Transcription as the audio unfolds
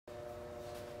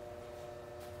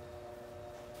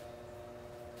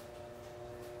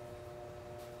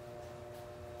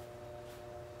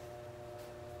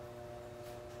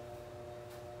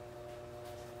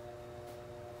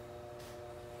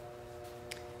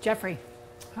Jeffrey.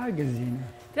 Hi, Gesine.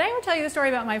 Did I ever tell you the story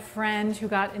about my friend who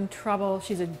got in trouble?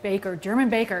 She's a baker, German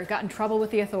baker, got in trouble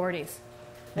with the authorities.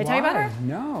 Did I tell you about her?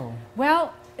 No.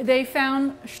 Well, they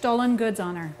found stolen goods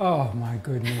on her. Oh, my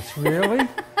goodness. Really?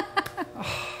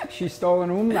 She stole an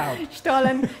umlaut.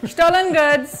 Stolen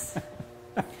goods.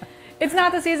 It's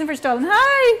not the season for stolen.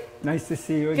 Hi. Nice to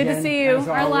see you again. Good to see you.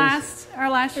 Our always.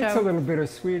 last show. It's a little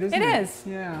bittersweet, isn't it? It is.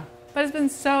 Yeah. But it's been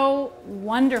so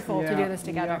wonderful to do this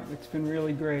together. Yeah, it's been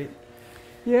really great.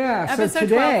 Yeah, Episode so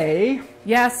today, 12.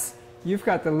 Yes. You've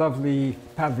got the lovely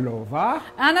Pavlova.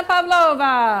 Anna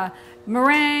Pavlova.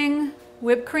 Meringue,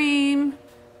 whipped cream,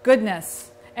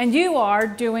 goodness. And you are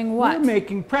doing what? We're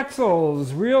making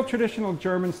pretzels, real traditional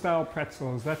German-style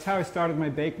pretzels. That's how I started my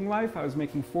baking life. I was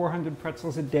making 400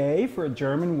 pretzels a day for a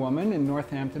German woman in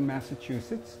Northampton,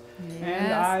 Massachusetts. Yes.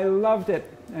 And I loved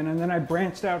it. And then I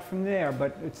branched out from there.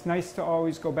 But it's nice to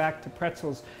always go back to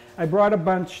pretzels. I brought a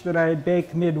bunch that I had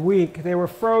baked midweek. They were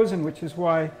frozen, which is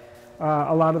why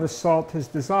a lot of the salt has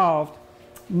dissolved.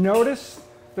 Notice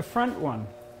the front one.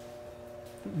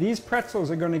 These pretzels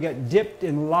are going to get dipped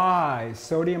in lye,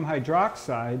 sodium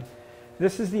hydroxide.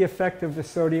 This is the effect of the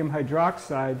sodium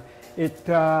hydroxide. It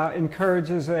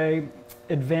encourages a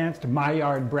advanced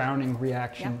Maillard browning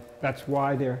reaction. Yep. That's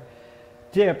why they're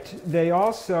dipped. They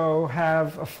also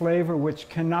have a flavor which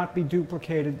cannot be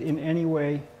duplicated in any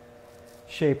way,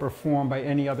 shape, or form by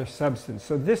any other substance.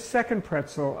 So this second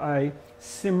pretzel I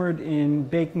simmered in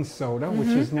baking soda, which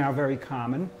is now very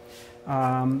common.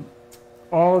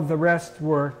 All of the rest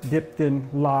were dipped in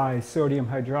lye, sodium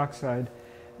hydroxide.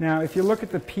 Now, if you look at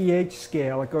the pH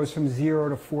scale, it goes from 0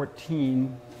 to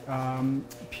 14.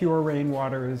 Pure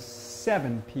rainwater is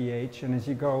 7 pH, and as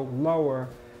you go lower,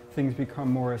 things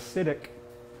become more acidic.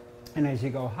 And as you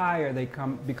go higher, they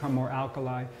become more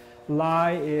alkali.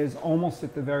 Lye is almost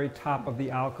at the very top of the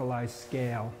alkali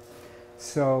scale.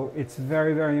 So it's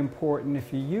very, very important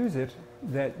if you use it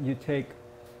that you take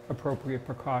appropriate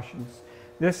precautions.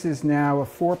 This is now a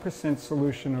 4%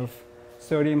 solution of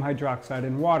sodium hydroxide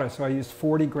in water. So I used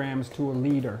 40 grams to a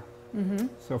liter.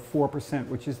 So 4%,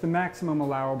 which is the maximum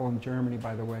allowable in Germany,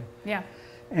 by the way. Yeah.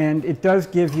 And it does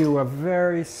give you a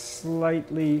very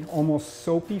slightly, almost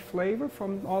soapy flavor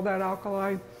from all that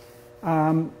alkali.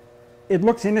 It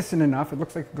looks innocent enough. It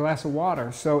looks like a glass of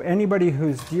water. So anybody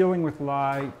who's dealing with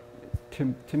lye,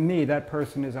 to me, that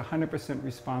person is 100%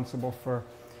 responsible for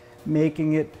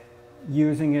making it,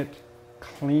 using it,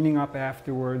 cleaning up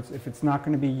afterwards. If it's not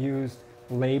going to be used,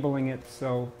 labeling it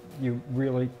so you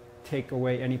really take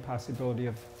away any possibility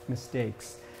of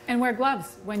mistakes. And wear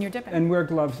gloves when you're dipping. And wear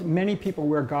gloves. Many people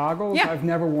wear goggles. Yeah. I've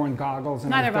never worn goggles,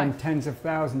 and Neither I've done tens of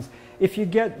thousands. If you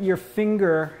get your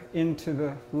finger into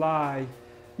the lye,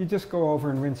 you just go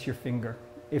over and rinse your finger.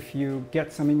 If you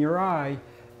get some in your eye,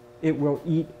 it will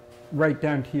eat right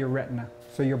down to your retina,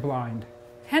 so you're blind.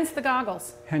 Hence the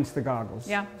goggles. Hence the goggles.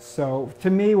 Yeah. So to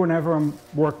me, whenever I'm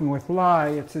working with lye,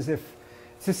 it's as if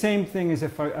it's the same thing as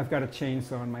if I've got a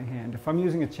chainsaw in my hand. If I'm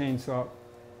using a chainsaw,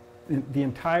 the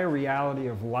entire reality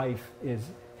of life is,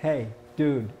 hey,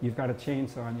 dude, you've got a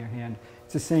chainsaw in your hand.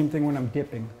 It's the same thing when I'm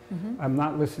dipping. I'm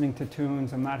not listening to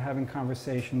tunes. I'm not having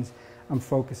conversations. I'm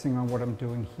focusing on what I'm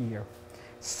doing here.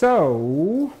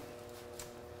 So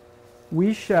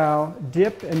we shall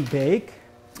dip and bake.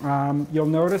 You'll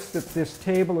notice that this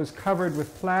table is covered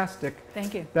with plastic.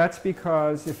 Thank you. That's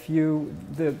because if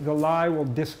the lye will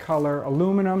discolor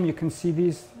aluminum. You can see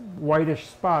these whitish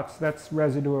spots. That's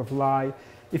residue of lye.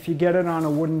 If you get it on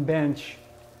a wooden bench,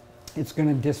 it's going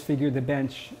to disfigure the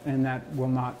bench, and that will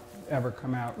not ever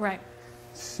come out. Right.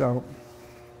 So.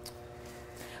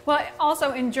 Well,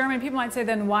 also in German, people might say,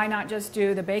 then why not just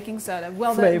do the baking soda?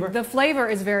 Well, the flavor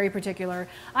is very particular.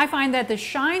 I find that the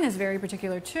shine is very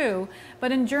particular too.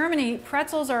 But in Germany,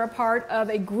 pretzels are a part of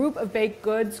a group of baked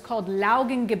goods called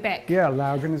Laugengebäck. Yeah,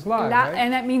 Laugen is lye, right?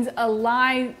 And that means a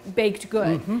lye baked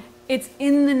good. It's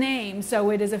in the name,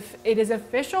 so it is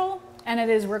official and it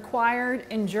is required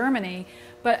in Germany.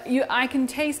 But I can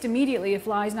taste immediately if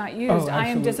lye is not used. I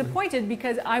am disappointed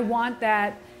because I want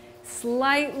that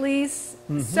slightly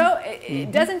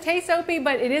it doesn't taste soapy,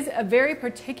 but it is a very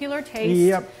particular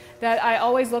taste that I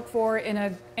always look for in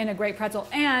a great pretzel,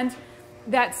 and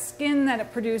that skin that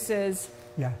it produces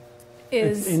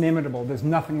is it's inimitable. There's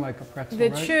nothing like a pretzel.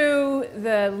 The right? chew,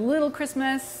 the little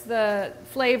crispness, the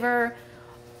flavor,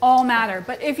 all matter.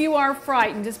 But if you are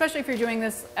frightened, especially if you're doing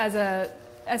this as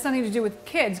something to do with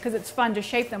kids, because it's fun to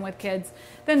shape them with kids,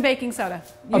 then baking soda.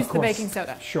 Use the baking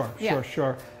soda.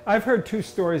 Sure. I've heard two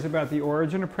stories about the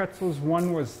origin of pretzels.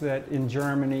 One was that in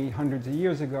Germany, hundreds of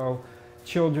years ago,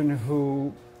 children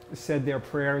who said their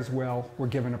prayers well were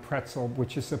given a pretzel,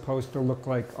 which is supposed to look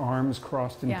like arms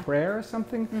crossed in prayer or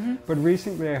something. But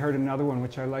recently I heard another one,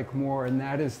 which I like more, and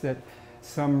that is that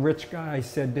some rich guy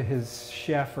said to his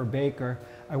chef or baker,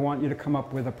 I want you to come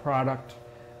up with a product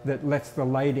that lets the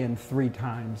light in 3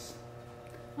 times.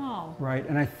 Oh. Right,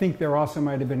 and I think there also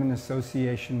might have been an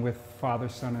association with Father,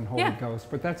 Son, and Holy Ghost,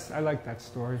 but I like that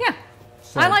story. Yeah,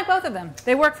 so, I like both of them.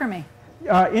 They work for me.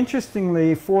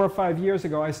 Interestingly, 4 or 5 years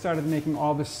ago, I started making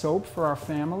all the soap for our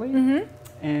family,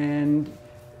 and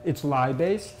it's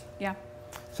lye-based. Yeah.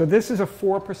 So this is a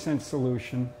 4%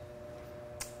 solution.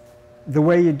 The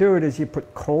way you do it is you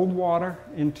put cold water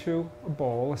into a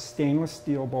bowl, a stainless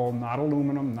steel bowl, not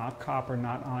aluminum, not copper,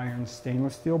 not iron,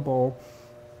 stainless steel bowl,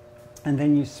 and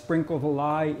then you sprinkle the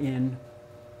lye in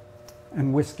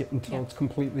and whisk it until it's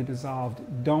completely dissolved.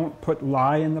 Don't put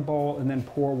lye in the bowl and then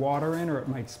pour water in, or it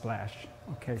might splash.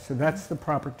 Okay, so that's the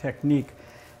proper technique.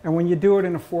 And when you do it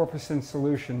in a 4%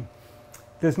 solution,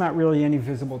 there's not really any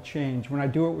visible change. When I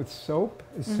do it with soap,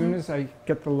 as soon as I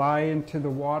get the lye into the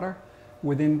water,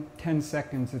 within 10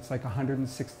 seconds, it's like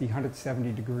 160,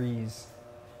 170 degrees.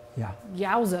 Yeah.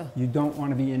 Yowza. You don't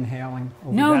want to be inhaling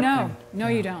over that thing. No,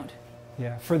 you don't.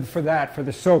 Yeah, for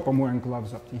the soap, I'm wearing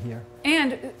gloves up to here.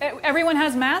 And everyone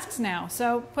has masks now,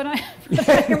 so put on, We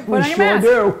your sure mask.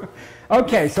 do.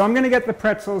 Okay, so I'm going to get the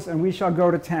pretzels, and we shall go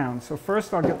to town. So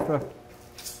first, I'll get the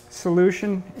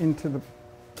solution into the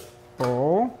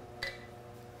bowl.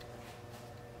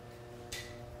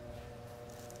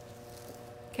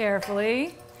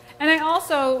 Carefully. And I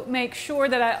also make sure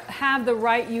that I have the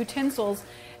right utensils.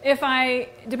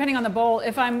 Depending on the bowl,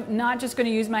 if I'm not just going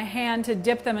to use my hand to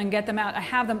dip them and get them out, I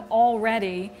have them all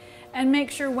ready. And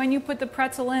make sure when you put the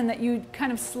pretzel in that you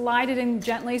kind of slide it in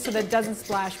gently so that it doesn't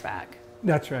splash back.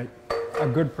 That's right. A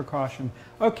good precaution.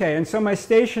 Okay, and so my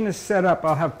station is set up.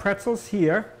 I'll have pretzels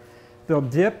here. They'll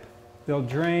dip, they'll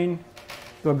drain,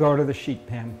 they'll go to the sheet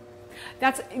pan.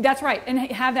 That's right. And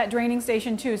have that draining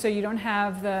station too, so you don't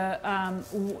have the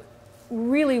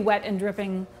really wet and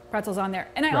dripping pretzels on there.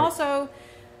 And I also...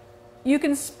 You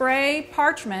can spray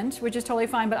parchment, which is totally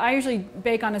fine, but I usually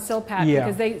bake on a Silpat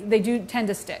because they do tend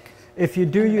to stick. If you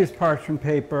do use parchment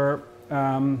paper,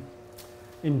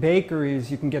 in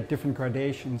bakeries you can get different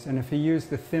gradations, and if you use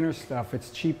the thinner stuff, it's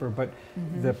cheaper, but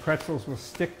the pretzels will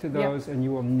stick to those and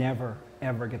you will never,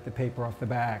 ever get the paper off the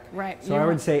back. Right. So I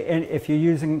would say if you're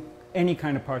using any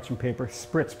kind of parchment paper,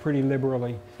 spritz pretty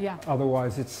liberally. Yeah.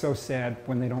 Otherwise, it's so sad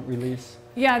when they don't release.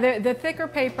 Yeah, the thicker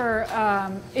paper,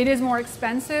 it is more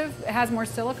expensive. It has more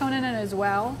silicone in it as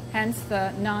well, hence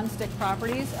the non-stick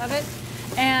properties of it.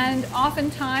 And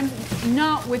oftentimes,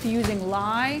 not with using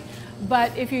lye,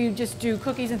 but if you just do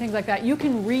cookies and things like that, you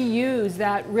can reuse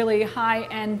that really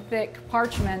high-end thick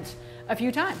parchment a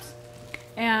few times.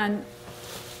 And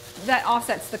that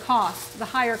offsets the cost, the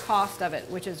higher cost of it,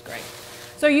 which is great.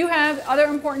 So you have other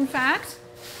important facts.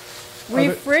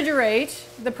 Refrigerate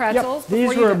the pretzels. Yep.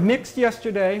 These were mixed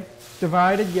yesterday,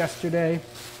 divided yesterday,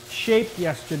 shaped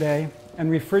yesterday,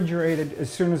 and refrigerated as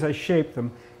soon as I shaped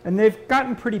them. And they've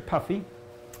gotten pretty puffy,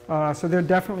 so they're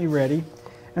definitely ready.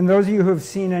 And those of you who have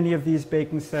seen any of these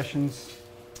baking sessions,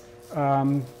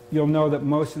 you'll know that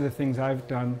most of the things I've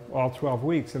done, all 12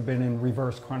 weeks, have been in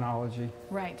reverse chronology.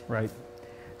 Right. Right.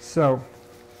 So.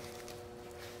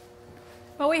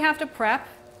 Well, we have to prep.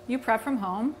 You prep from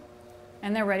home.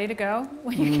 And they're ready to go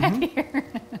when you get here.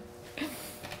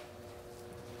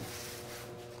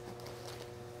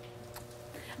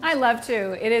 I love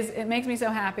to. It makes me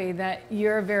so happy that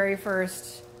your very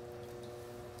first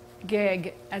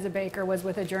gig as a baker was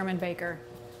with a German baker.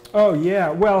 Oh yeah,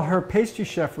 well her pastry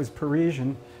chef was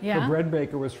Parisian. Yeah. Her bread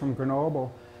baker was from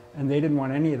Grenoble, and they didn't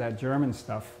want any of that German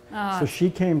stuff. So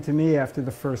she came to me after the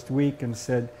first week and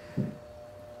said,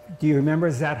 do you remember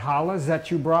that challah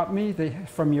that you brought me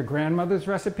from your grandmother's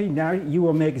recipe? Now you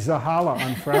will make Zahala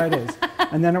on Fridays.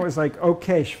 And then it was like,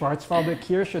 okay, Schwarzwälder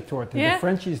Kirschtorte. The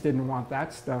Frenchies didn't want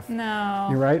that stuff. No.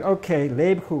 You're right. Okay,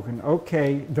 Lebkuchen.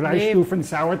 Okay, drei Stufen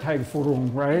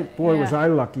Sauerteigführung. Right? Boy, was I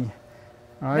lucky.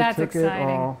 I took it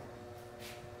all.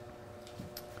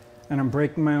 And I'm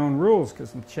breaking my own rules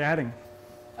because I'm chatting.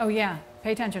 Oh yeah.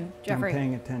 Pay attention, Jeffrey. I'm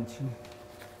paying attention.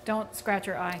 Don't scratch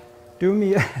your eye. Do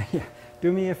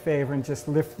me a favor and just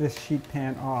lift this sheet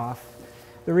pan off.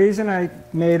 The reason I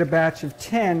made a batch of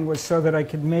 10 was so that I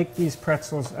could make these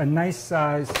pretzels a nice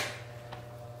size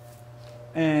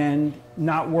and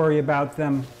not worry about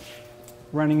them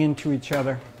running into each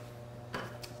other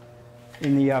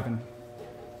in the oven.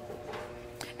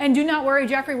 And do not worry,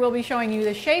 Jeffrey will be showing you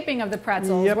the shaping of the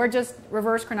pretzels. We're just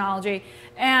reverse chronology.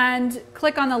 And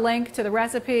click on the link to the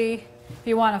recipe if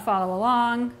you want to follow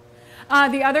along.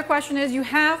 The other question is, you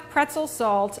have pretzel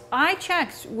salt. I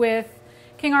checked with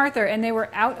King Arthur and they were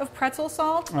out of pretzel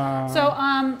salt. So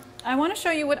I want to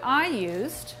show you what I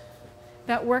used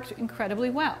that worked incredibly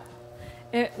well.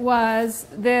 It was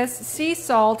this sea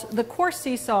salt, the coarse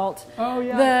sea salt. Oh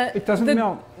yeah, it doesn't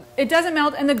melt. It doesn't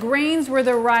melt, and the grains were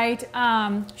the right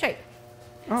shape.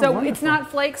 Oh, so wonderful. It's not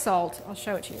flake salt. I'll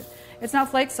show it to you. It's not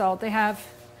flake salt. They have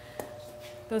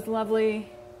those lovely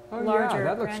larger yeah,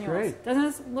 that looks granules. great. Doesn't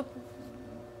this look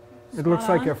It looks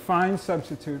like a fine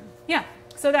substitute. Yeah,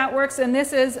 so that works, and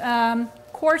this is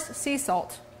coarse sea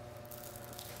salt.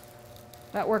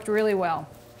 That worked really well.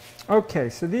 Okay,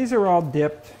 so these are all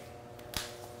dipped.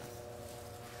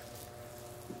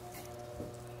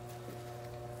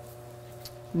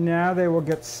 Now they will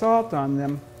get salt on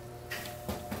them.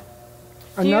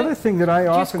 Another thing that I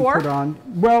often put on,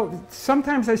 well,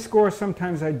 sometimes I score,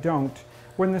 sometimes I don't.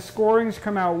 When the scorings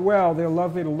come out well, they're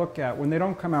lovely to look at. When they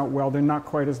don't come out well, they're not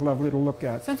quite as lovely to look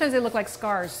at. Sometimes they look like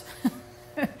scars.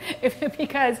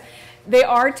 Because they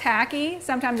are tacky,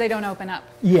 sometimes they don't open up.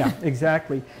 Yeah,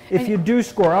 exactly. If you do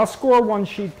score, I'll score one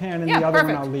sheet pan and the other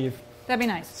one I'll leave. That'd be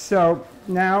nice. So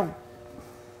now,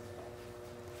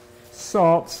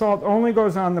 salt. Salt only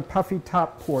goes on the puffy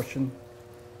top portion.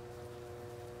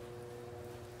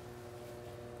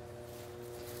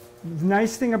 The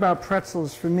nice thing about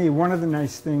pretzels, for me, one of the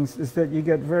nice things, is that you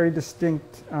get very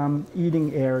distinct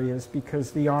eating areas, because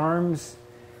the arms,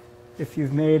 if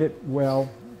you've made it well,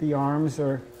 the arms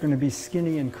are going to be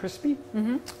skinny and crispy.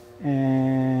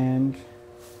 And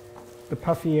the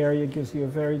puffy area gives you a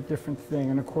very different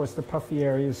thing. And of course, the puffy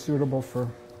area is suitable for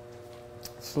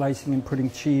slicing and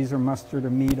putting cheese or mustard or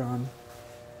meat on.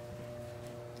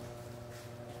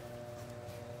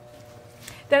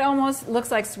 That almost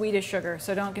looks like Swedish sugar,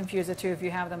 so don't confuse the two if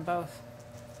you have them both.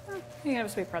 You can have a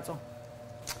sweet pretzel.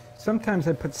 Sometimes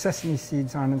I put sesame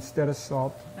seeds on instead of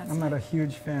salt. That's I'm not a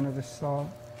huge fan of the salt.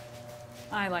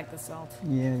 I like the salt.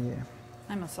 Yeah, yeah.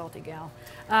 I'm a salty gal.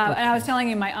 And I was telling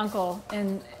you, my uncle,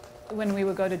 when we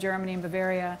would go to Germany and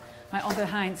Bavaria, my Uncle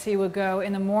Heinz, he would go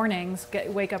in the mornings,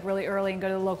 wake up really early and go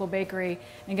to the local bakery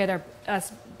and get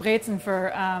us Brezen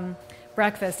for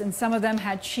breakfast. And some of them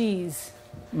had cheese.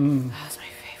 That was my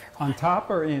favorite one. On top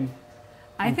or in?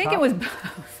 I think it was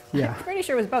both. Yeah. I'm pretty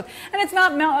sure it was both. And it's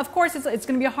not melt. Of course, it's going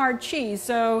to be a hard cheese,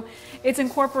 so it's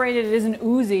incorporated. It isn't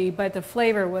oozy, but the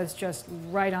flavor was just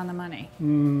right on the money.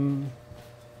 And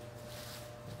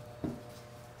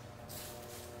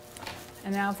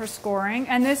now for scoring.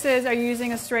 And this is, are you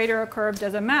using a straight or a curve?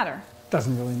 Doesn't matter.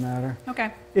 Doesn't really matter.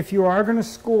 Okay. If you are going to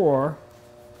score,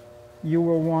 you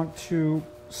will want to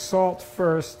salt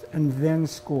first and then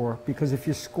score, because if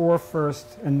you score first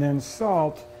and then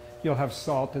salt, you'll have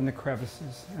salt in the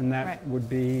crevices, and that would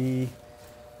be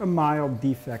a mild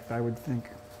defect, I would think.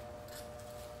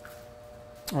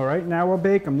 All right, now we'll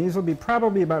bake them. These will be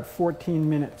probably about 14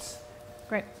 minutes.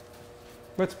 Great.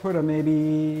 Let's put a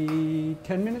maybe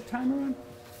 10-minute timer on.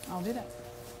 I'll do that.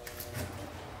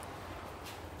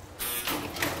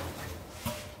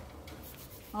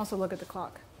 Also look at the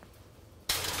clock.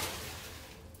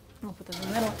 I'll put them in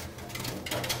the middle.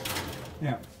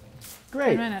 Yeah.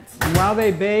 Great. 10 minutes. And while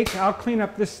they bake, I'll clean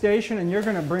up this station, and you're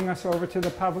going to bring us over to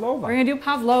the Pavlova. We're going to do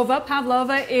Pavlova.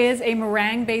 Pavlova is a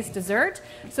meringue-based dessert,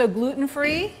 so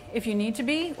gluten-free if you need to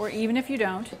be, or even if you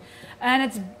don't.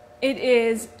 And it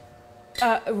is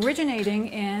originating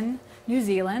in New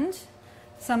Zealand.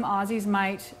 Some Aussies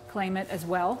might claim it as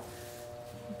well.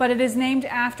 But it is named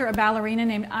after a ballerina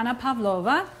named Anna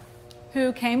Pavlova,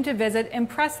 who came to visit,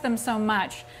 impressed them so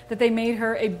much that they made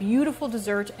her a beautiful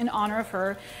dessert in honor of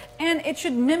her, and it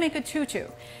should mimic a tutu.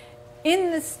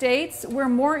 In the States, we're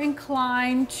more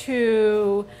inclined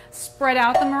to spread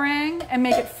out the meringue and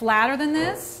make it flatter than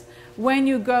this. When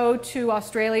you go to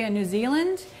Australia and New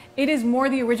Zealand, it is more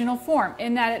the original form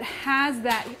in that it has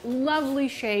that lovely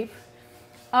shape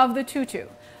of the tutu.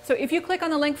 So if you click on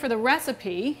the link for the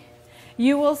recipe,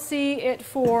 you will see it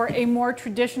for a more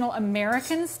traditional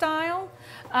American style,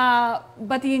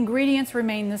 but the ingredients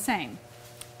remain the same.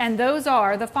 And those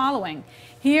are the following.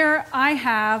 Here I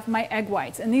have my egg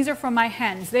whites, and these are from my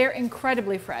hens. They're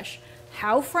incredibly fresh.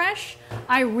 How fresh?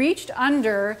 I reached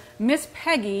under Miss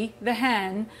Peggy, the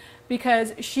hen,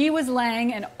 because she was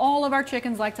laying, and all of our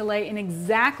chickens like to lay in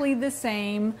exactly the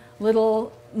same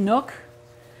little nook.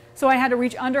 So I had to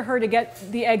reach under her to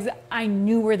get the eggs I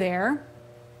knew were there.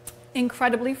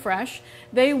 Incredibly fresh.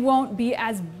 They won't be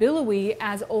as billowy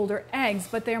as older eggs,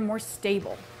 but they're more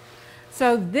stable.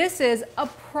 So this is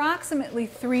approximately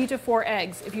 3 to 4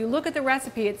 eggs. If you look at the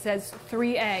recipe, it says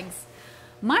 3 eggs.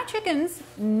 My chickens,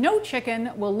 no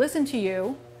chicken will listen to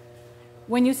you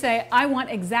when you say, I want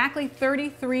exactly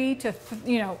 33 to,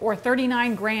 or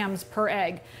 39 grams per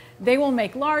egg. They will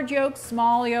make large yolks,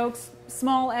 small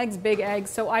eggs, big eggs,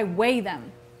 so I weigh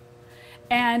them.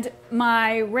 And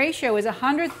my ratio is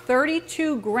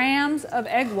 132 grams of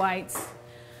egg whites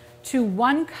to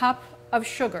 1 cup of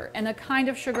sugar. And the kind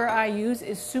of sugar I use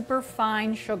is super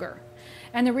fine sugar.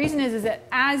 And the reason is that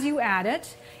as you add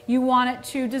it, you want it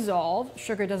to dissolve.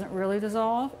 Sugar doesn't really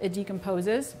dissolve, it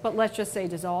decomposes, but let's just say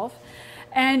dissolve.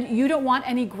 And you don't want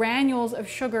any granules of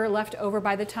sugar left over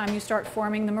by the time you start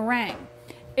forming the meringue.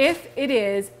 If it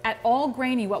is at all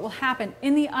grainy, what will happen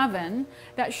in the oven,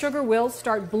 that sugar will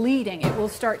start bleeding. It will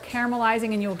start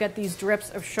caramelizing and you'll get these drips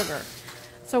of sugar.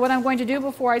 So what I'm going to do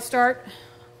before I start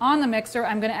on the mixer,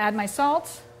 I'm going to add my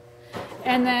salt.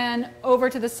 And then over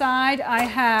to the side, I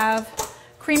have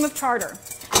cream of tartar.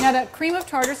 Now that cream of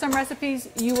tartar, some recipes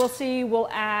you will see will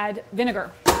add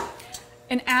vinegar,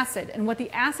 an acid. And what the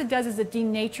acid does is it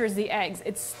denatures the eggs.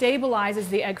 It stabilizes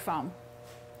the egg foam,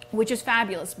 which is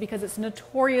fabulous because it's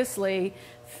notoriously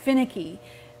finicky,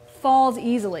 falls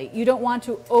easily. You don't want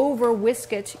to over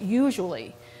whisk it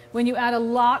usually. When you add a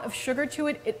lot of sugar to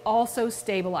it, it also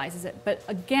stabilizes it. But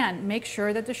again, make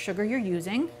sure that the sugar you're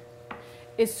using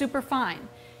is super fine.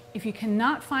 If you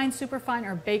cannot find superfine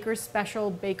or baker's special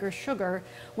baker's sugar,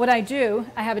 what I do,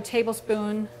 I have a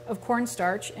tablespoon of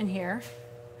cornstarch in here.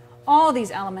 All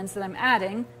these elements that I'm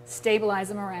adding stabilize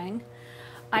the meringue.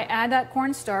 I add that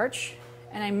cornstarch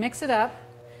and I mix it up.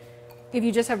 If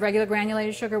you just have regular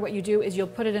granulated sugar, what you do is you'll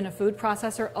put it in a food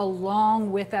processor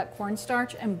along with that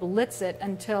cornstarch and blitz it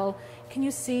until, can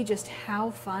you see just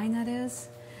how fine that is?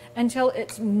 Until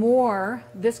it's more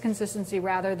this consistency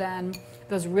rather than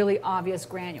those really obvious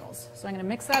granules. So I'm going to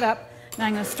mix that up. Now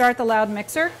I'm going to start the loud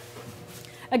mixer.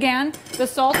 Again, the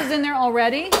salt is in there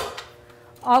already.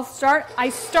 I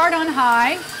start on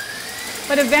high,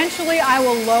 but eventually I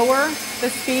will lower the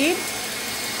speed.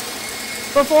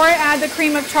 Before I add the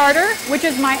cream of tartar, which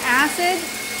is my acid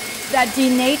that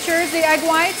denatures the egg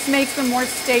whites, makes them more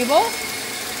stable,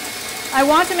 I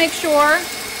want to make sure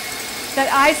that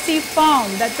I see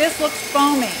foam, that this looks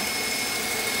foamy.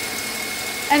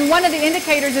 And one of the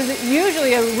indicators is that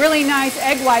usually a really nice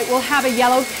egg white will have a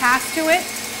yellow cast to it.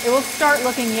 It will start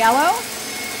looking yellow.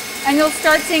 And you'll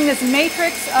start seeing this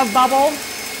matrix of bubbles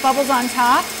on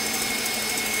top.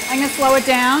 I'm going to slow it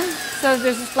down so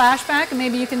there's a splashback and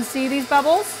maybe you can see these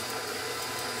bubbles.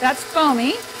 That's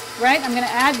foamy, right? I'm going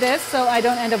to add this so I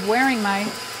don't end up wearing my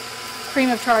cream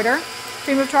of tartar.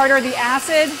 Cream of tartar, the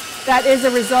acid that is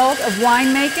a result of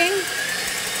wine making,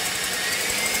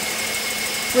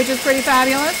 which is pretty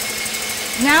fabulous.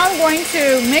 Now I'm going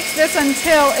to mix this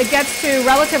until it gets to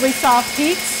relatively soft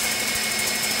peaks.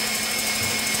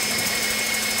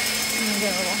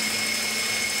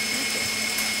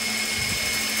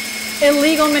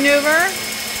 Illegal maneuver.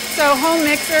 So home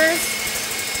mixers,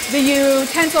 the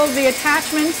utensils, the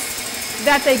attachments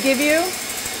that they give you,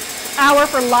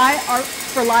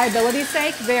 for liability's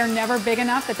sake, they are never big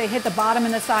enough that they hit the bottom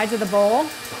and the sides of the bowl.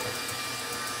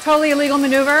 Totally illegal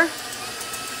maneuver.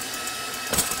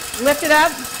 Lift it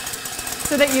up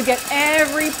so that you get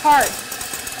every part.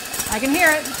 I can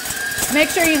hear it. Make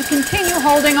sure you continue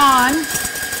holding on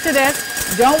to this.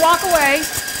 Don't walk away.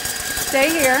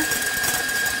 Stay here.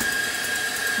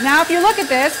 Now if you look at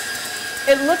this,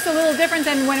 it looks a little different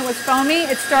than when it was foamy.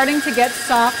 It's starting to get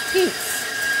soft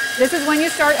peaks. This is when you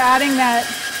start adding that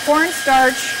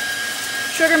cornstarch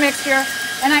sugar mixture,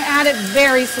 and I add it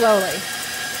very slowly.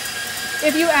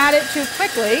 If you add it too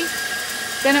quickly,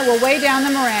 then it will weigh down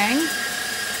the meringue.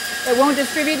 It won't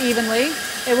distribute evenly.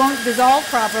 It won't dissolve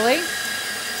properly.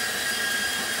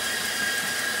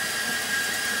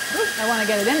 Ooh, I want to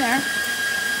get it in there.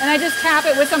 And I just tap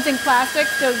it with something plastic,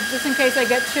 so just in case I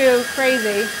get too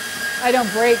crazy, I don't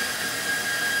break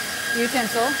the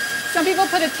utensil. Some people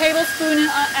put a tablespoon in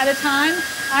at a time.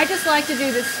 I just like to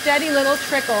do this steady little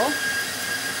trickle.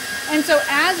 And so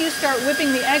as you start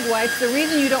whipping the egg whites, the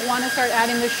reason you don't want to start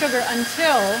adding the sugar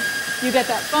until you get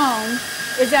that foam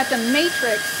is that the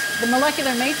matrix, the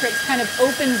molecular matrix, kind of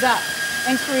opens up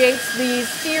and creates these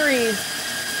series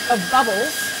of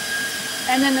bubbles.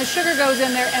 And then the sugar goes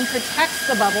in there and protects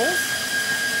the bubbles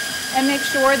and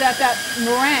makes sure that that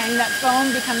meringue, that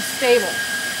foam, becomes stable.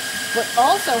 What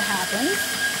also happens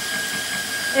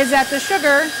is that the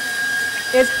sugar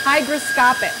is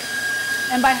hygroscopic.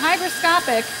 And by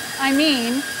hygroscopic, I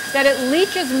mean that it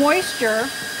leaches moisture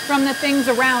from the things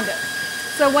around it.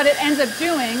 So what it ends up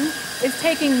doing is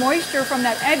taking moisture from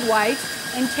that egg white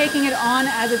and taking it on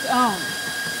as its own.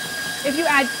 If you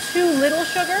add too little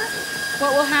sugar,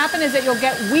 what will happen is that you'll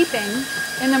get weeping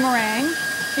in the meringue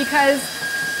because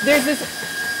there's this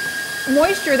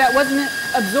moisture that wasn't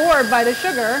absorbed by the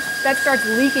sugar that starts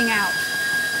leaking out.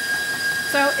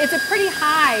 So it's a pretty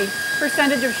high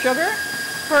percentage of sugar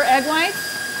for egg whites,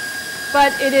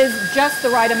 but it is just the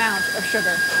right amount of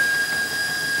sugar.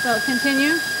 So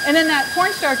continue. And then that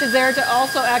cornstarch is there to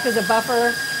also act as a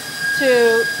buffer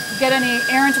to get any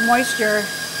errant moisture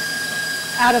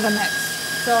out of the mix.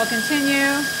 So I'll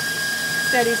continue,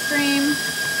 steady stream.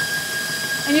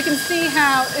 And you can see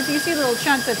how, if you see little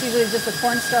chunks, that's usually just the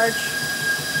cornstarch,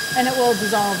 and it will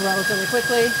dissolve relatively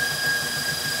quickly.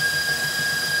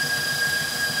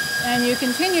 And you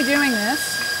continue doing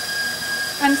this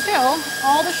until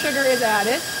all the sugar is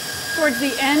added. Towards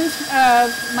the end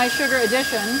of my sugar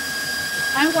addition,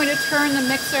 I'm going to turn the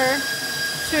mixer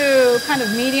to kind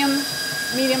of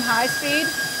medium-high speed.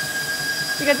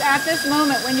 Because at this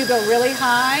moment, when you go really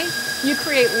high, you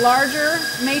create larger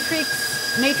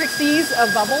matrices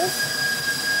of bubbles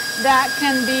that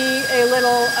can be a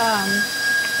little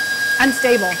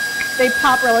unstable. They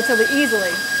pop relatively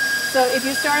easily. So if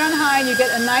you start on high and you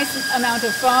get a nice amount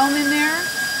of foam in there,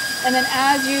 and then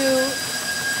as you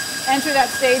enter that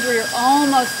stage where you're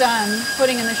almost done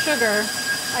putting in the sugar,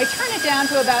 I turn it down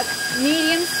to about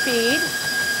medium speed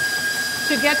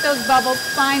to get those bubbles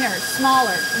finer,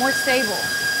 smaller, more stable.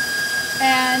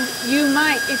 And you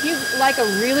might, if you like a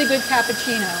really good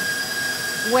cappuccino,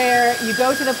 where you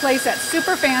go to the place that's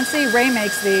super fancy, Ray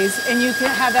makes these, and you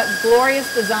can have that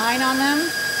glorious design on them,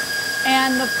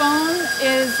 and the foam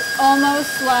is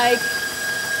almost like,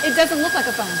 it doesn't look like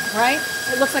a foam, right?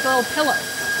 It looks like a little pillow.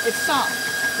 It's soft.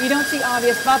 You don't see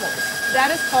obvious bubbles. That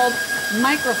is called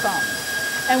microfoam.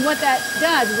 And what that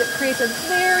does is it creates a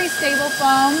very stable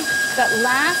foam that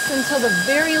lasts until the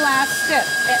very last sip.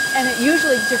 And it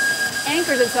usually just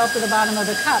anchors itself to the bottom of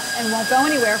the cup and won't go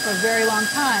anywhere for a very long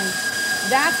time.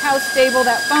 That's how stable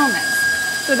that foam is.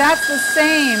 So that's the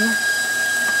same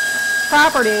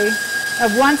property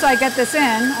of once I get this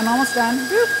in, I'm almost done.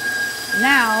 Whoop.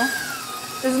 Now,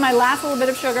 this is my last little bit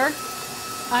of sugar.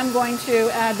 I'm going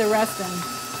to add the rest in.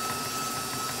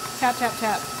 Tap, tap,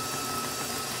 tap.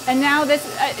 And now this,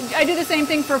 I do the same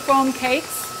thing for foam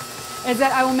cakes, is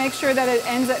that I will make sure that it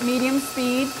ends at medium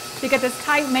speed to get this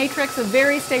tight matrix of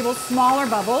very stable, smaller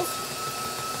bubbles.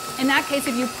 In that case,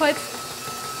 if you put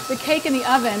the cake in the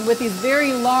oven with these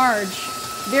very large,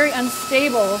 very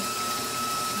unstable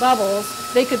bubbles,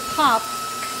 they could pop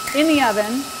in the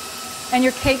oven and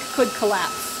your cake could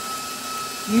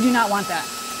collapse. You do not want that.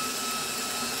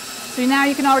 So now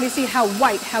you can already see how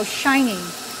white, how shiny,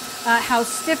 how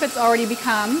stiff it's already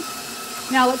become.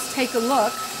 Now let's take a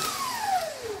look.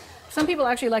 Some people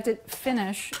actually like to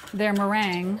finish their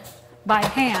meringue by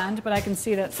hand, but I can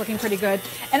see that it's looking pretty good.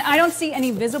 And I don't see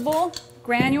any visible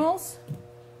granules.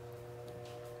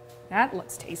 That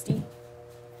looks tasty.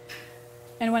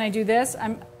 And when I do this,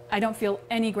 I don't feel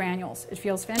any granules. It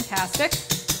feels fantastic.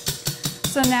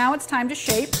 So now it's time to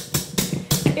shape.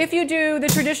 If you do the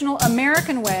traditional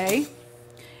American way,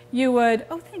 you would,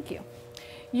 oh, thank you.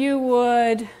 You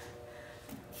would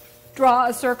draw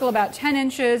a circle about 10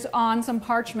 inches on some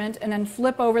parchment and then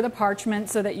flip over the parchment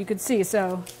so that you could see.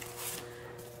 So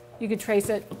you could trace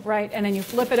it right, and then you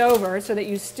flip it over so that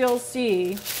you still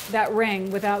see that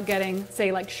ring without getting,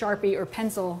 say, like Sharpie or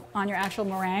pencil on your actual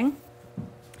meringue.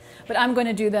 But I'm going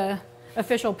to do the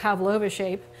official Pavlova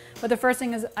shape. But the first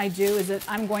thing I do is that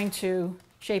I'm going to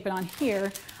shape it on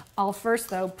here. I'll first,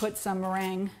 though, put some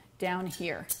meringue down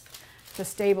here to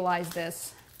stabilize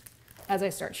this as I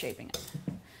start shaping it.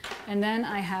 And then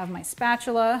I have my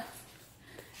spatula,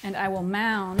 and I will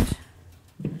mound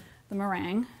the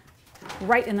meringue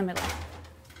right in the middle.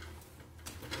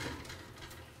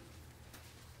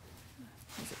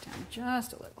 Place it down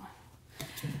just a little.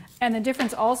 And the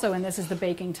difference also in this is the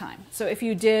baking time. So if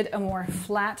you did a more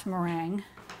flat meringue,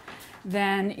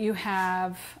 then you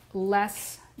have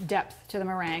less depth to the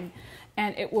meringue,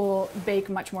 and it will bake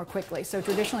much more quickly. So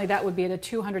traditionally that would be at a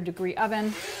 200-degree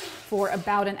oven for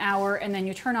about an hour, and then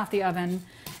you turn off the oven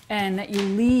and that you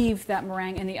leave that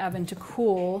meringue in the oven to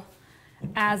cool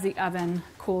as the oven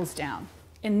cools down.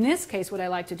 In this case, what I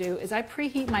like to do is I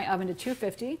preheat my oven to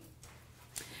 250.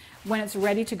 When it's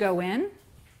ready to go in,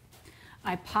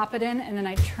 I pop it in, and then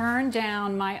I turn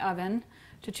down my oven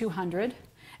to 200,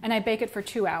 and I bake it for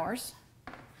 2 hours.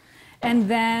 And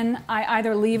then I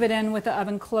either leave it in with the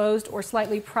oven closed or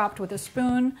slightly propped with a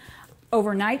spoon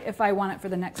overnight if I want it for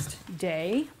the next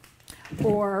day,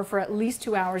 or for at least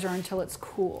 2 hours or until it's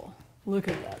cool. Look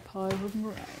at that pile of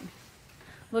meringue.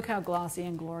 Look how glossy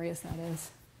and glorious that is.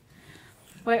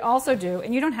 What I also do,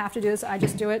 and you don't have to do this, I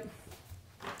just do it,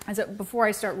 is that before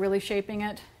I start really shaping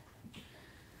it,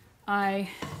 I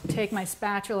take my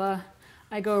spatula,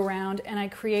 I go around and I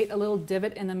create a little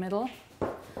divot in the middle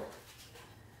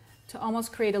to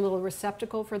almost create a little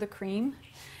receptacle for the cream.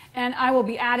 And I will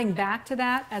be adding back to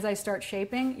that as I start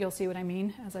shaping. You'll see what I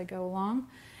mean as I go along.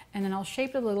 And then I'll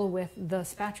shape it a little with the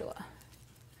spatula,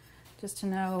 just to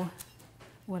know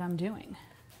what I'm doing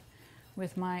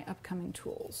with my upcoming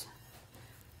tools.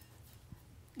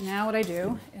 Now what I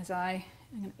do is I'm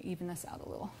going to even this out a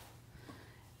little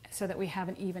so that we have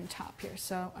an even top here.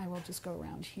 So I will just go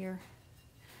around here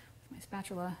with my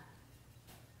spatula.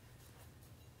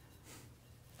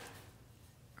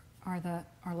 Are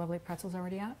our lovely pretzels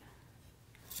already out?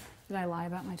 Did I lie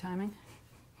about my timing?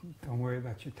 Don't worry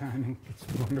about your timing. It's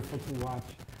wonderful to watch.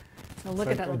 So look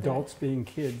it's at like that. Adults being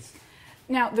kids.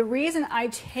 Now, the reason I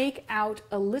take out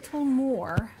a little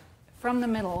more from the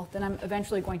middle than I'm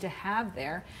eventually going to have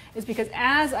there is because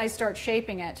as I start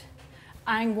shaping it,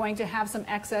 I'm going to have some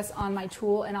excess on my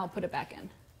tool and I'll put it back in.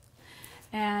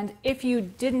 And if you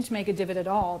didn't make a divot at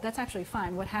all, that's actually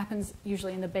fine. What happens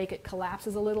usually in the bake, it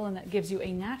collapses a little and that gives you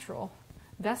a natural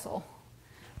vessel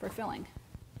for filling.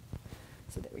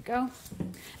 So there we go.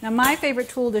 Now my favorite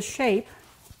tool to shape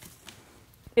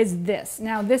is this.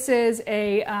 Now this is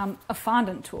a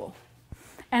fondant tool.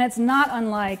 And it's not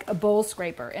unlike a bowl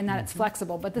scraper in that it's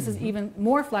flexible, but this is even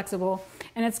more flexible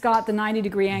and it's got the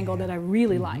 90-degree angle that I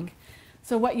really like.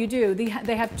 So what you do, they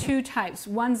have two types,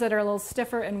 ones that are a little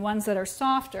stiffer and ones that are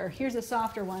softer. Here's a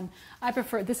softer one. I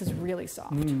prefer, this is really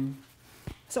soft.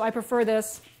 So I prefer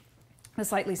this, the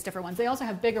slightly stiffer ones. They also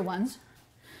have bigger ones,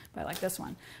 but I like this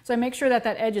one. So I make sure that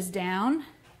that edge is down,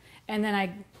 and then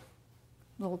I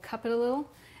little cup it a little,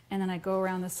 and then I go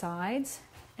around the sides,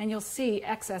 and you'll see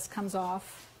excess comes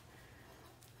off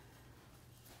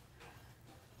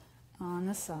on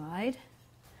the side.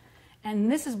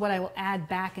 And this is what I will add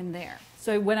back in there.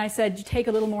 So when I said you take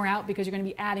a little more out because you're going to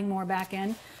be adding more back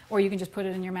in, or you can just put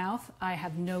it in your mouth, I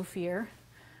have no fear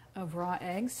of raw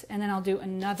eggs. And then I'll do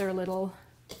another little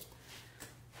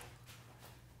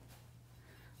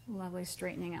lovely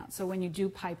straightening out. So when you do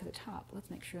pipe the top, let's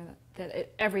make sure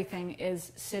that everything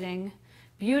is sitting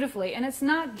beautifully. And it's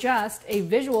not just a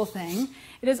visual thing.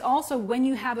 It is also when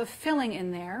you have a filling in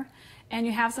there and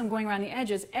you have some going around the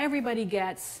edges, everybody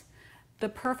gets the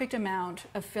perfect amount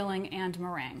of filling and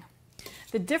meringue.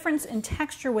 The difference in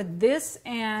texture with this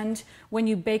and when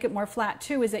you bake it more flat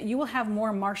too is that you will have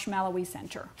more marshmallowy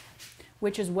center,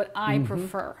 which is what I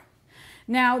prefer.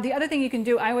 Now the other thing you can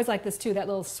do, I always like this too, that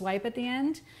little swipe at the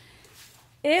end.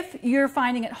 If you're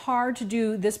finding it hard to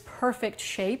do this perfect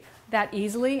shape that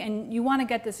easily and you want to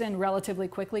get this in relatively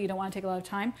quickly, you don't want to take a lot of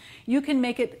time, you can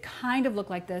make it kind of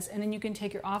look like this, and then you can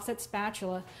take your offset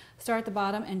spatula, start at the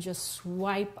bottom and just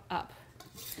swipe up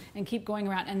and keep going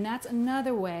around. And that's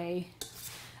another way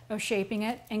of shaping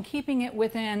it and keeping it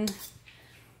within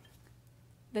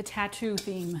the tattoo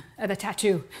theme, the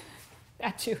tattoo.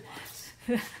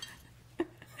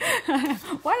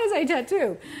 Why is a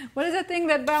tattoo? What is that thing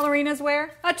that ballerinas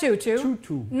wear? A tutu.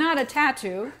 Tutu. Not a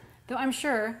tattoo, though I'm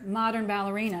sure modern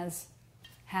ballerinas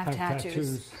have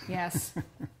tattoos. Yes.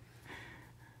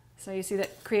 So you see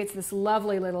that creates this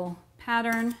lovely little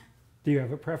pattern. Do you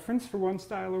have a preference for one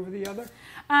style over the other?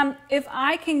 If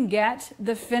I can get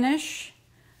the finish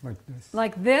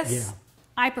like this, yeah.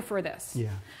 I prefer this. Yeah.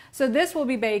 So this will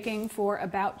be baking for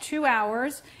about 2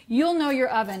 hours. You'll know your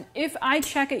oven. If I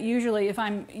check it usually if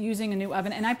I'm using a new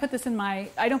oven, and I put this in I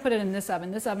don't put it in this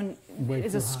oven. This oven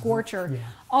is a scorcher. Yeah.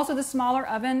 Also the smaller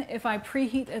oven, if I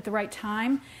preheat at the right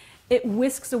time, it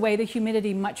whisks away the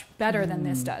humidity much better than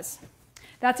this does.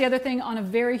 That's the other thing, on a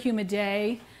very humid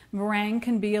day, meringue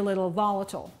can be a little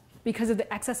volatile because of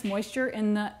the excess moisture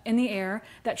in the air.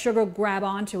 That sugar will grab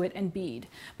onto it and bead.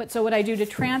 But so what I do to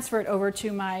transfer it over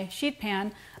to my sheet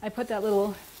pan, I put that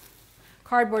little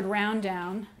cardboard round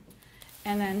down,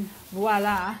 and then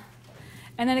voila,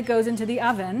 and then it goes into the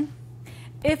oven.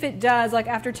 If it does, like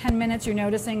after 10 minutes, you're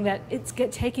noticing that it's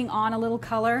taking on a little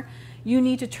color, you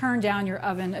need to turn down your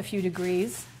oven a few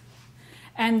degrees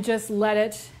and just let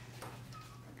it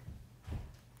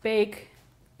bake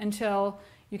until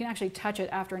you can actually touch it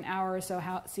after an hour or so,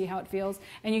 see how it feels.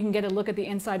 And you can get a look at the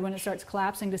inside when it starts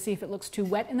collapsing to see if it looks too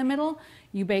wet in the middle.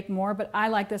 You bake more, but I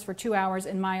like this for 2 hours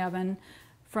in my oven.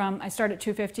 I start at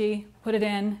 250, put it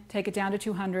in, take it down to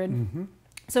 200.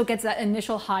 So it gets that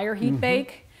initial higher heat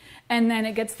bake, and then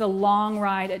it gets the long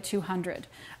ride at 200.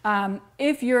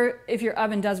 If your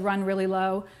oven does run really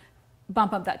low,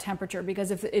 bump up that temperature,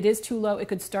 because if it is too low,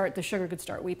 the sugar could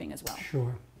start weeping as well.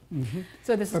 Sure.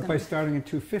 So this But by starting at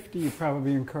 250, you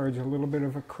probably encourage a little bit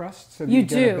of a crust so that you you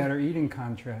get a better eating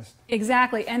contrast.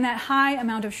 Exactly, and that high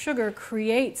amount of sugar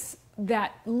creates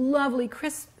that lovely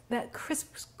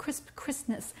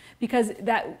crispness, because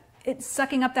it's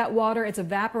sucking up that water, it's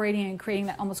evaporating and creating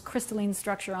that almost crystalline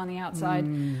structure on the outside.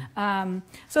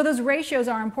 So those ratios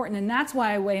are important, and that's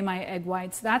why I weigh my egg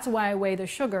whites. That's why I weigh the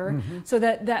sugar, so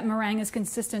that that meringue is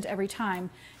consistent every time.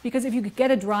 Because if you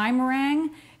get a dry meringue,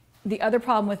 the other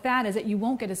problem with that is that you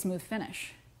won't get a smooth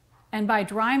finish. And by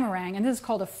dry meringue, and this is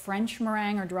called a French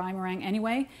meringue or dry meringue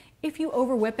anyway, if you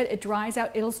over whip it, it dries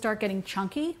out, it'll start getting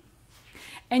chunky,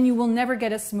 and you will never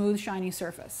get a smooth, shiny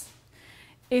surface.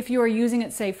 If you are using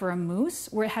it, say, for a mousse,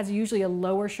 where it has usually a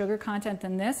lower sugar content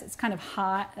than this, it's kind of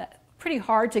hot, pretty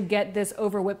hard to get this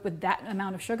over whipped with that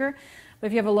amount of sugar. But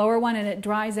if you have a lower one and it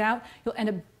dries out, you'll end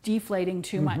up deflating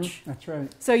too much. That's right.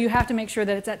 So you have to make sure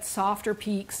that it's at softer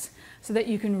peaks so that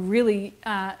you can really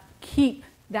keep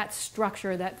that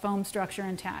structure, that foam structure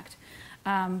intact.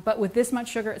 But with this much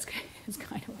sugar, it's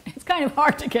kind of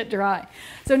hard to get dry.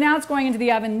 So now it's going into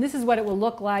the oven. This is what it will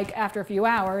look like after a few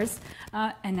hours.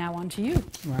 And now on to you.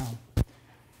 Wow.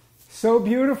 So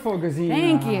beautiful, Gesine.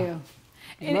 Thank you.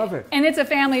 Love it. And it's a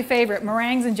family favorite.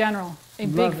 Meringues in general, a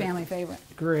big family favorite.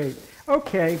 Great.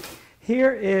 Okay,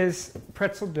 here is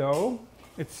pretzel dough.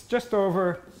 It's just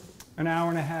over an hour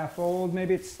and a half old.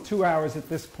 Maybe it's 2 hours at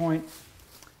this point.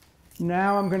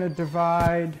 Now I'm going to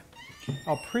divide.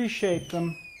 I'll pre-shape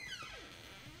them,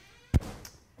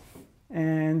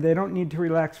 and they don't need to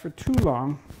relax for too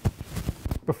long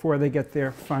before they get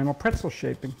their final pretzel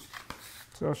shaping.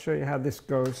 So I'll show you how this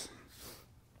goes.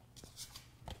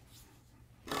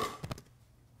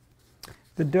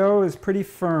 The dough is pretty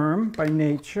firm by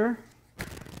nature,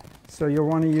 so you'll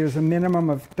want to use a minimum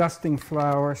of dusting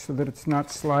flour so that it's not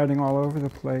sliding all over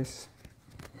the place.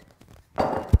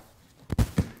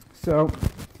 So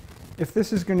if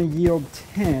this is going to yield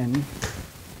 10,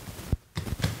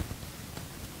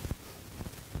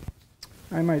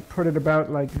 I might put it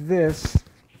about like this,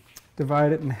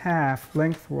 divide it in half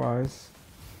lengthwise,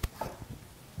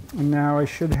 and now I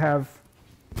should have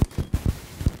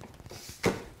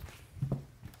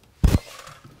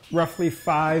roughly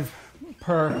 5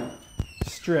 per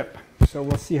strip. So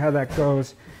we'll see how that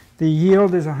goes. The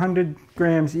yield is 100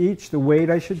 grams each, the weight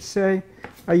I should say.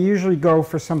 I usually go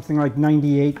for something like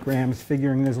 98 grams,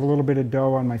 figuring there's a little bit of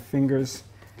dough on my fingers.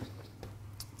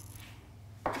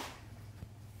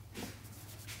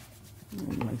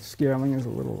 My scaling is a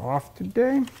little off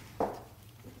today.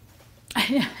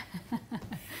 I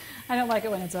don't like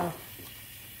it when it's off.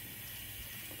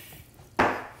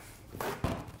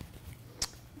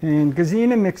 And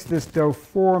Gesine mixed this dough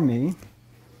for me,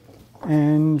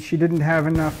 and she didn't have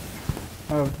enough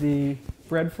of the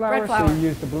bread flour, so you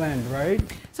used a blend, right?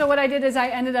 So what I did is I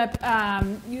ended up,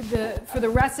 for the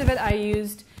rest of it, I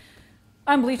used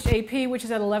unbleached AP, which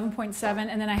is at 11.7,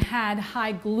 and then I had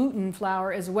high gluten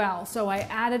flour as well. So I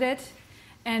added it,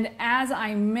 and as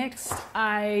I mixed,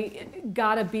 I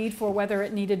got a bead for whether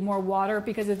it needed more water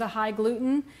because of the high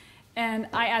gluten, and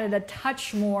I added a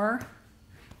touch more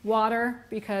water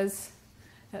because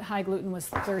that high gluten was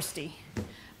thirsty.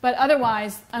 But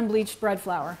otherwise, unbleached bread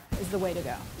flour is the way to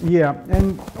go. Yeah,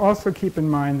 and also keep in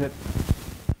mind that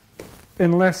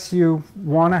unless you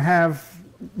want to have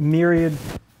myriad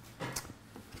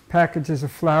packages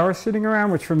of flour sitting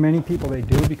around, which for many people they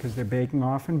do because they're baking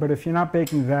often, but if you're not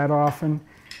baking that often,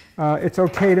 it's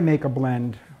okay to make a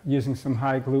blend using some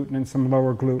high gluten and some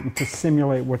lower gluten to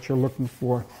simulate what you're looking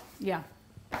for. Yeah.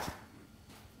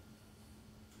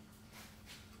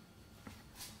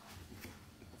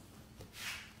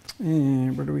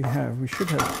 And what do we have? We should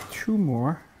have 2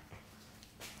 more.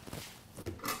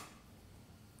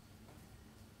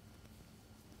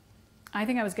 I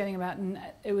think I was getting about,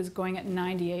 it was going at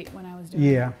 98 when I was doing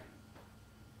it.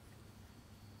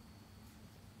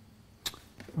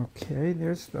 Okay,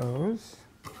 there's those.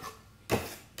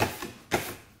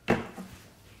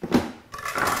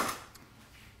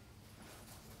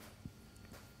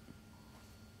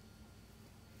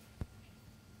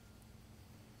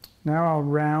 Now I'll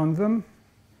round them,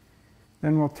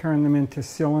 then we'll turn them into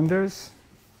cylinders,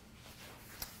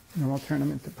 and we'll turn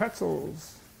them into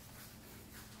pretzels.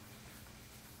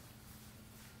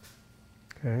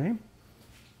 Okay.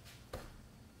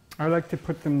 I like to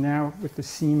put them now with the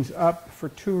seams up for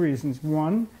 2 reasons.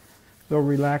 One, they'll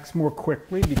relax more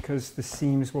quickly because the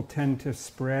seams will tend to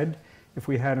spread. If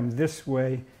we had them this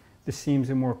way, the seams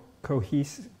are more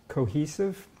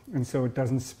cohesive, and so it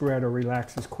doesn't spread or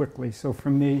relax as quickly. So for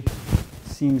me,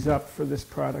 seams up for this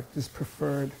product is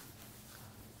preferred.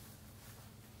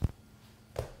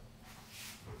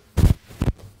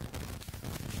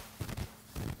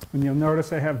 And you'll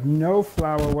notice I have no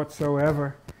flour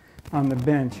whatsoever on the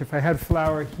bench. If I had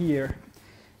flour here,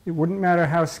 it it wouldn't matter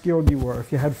how skilled you were.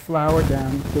 If you had flour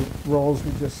down, the rolls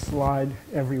would just slide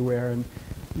everywhere, and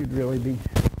you'd really be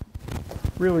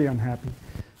really unhappy.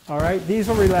 All right, these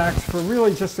will relax for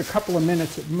really just a couple of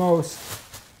minutes at most,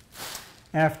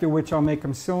 after which I'll make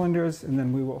them cylinders, and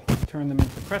then we will turn them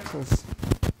into pretzels.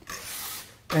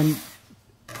 And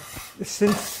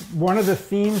since one of the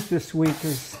themes this week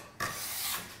is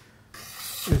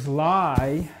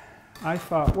lye, I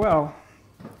thought, well,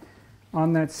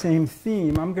 on that same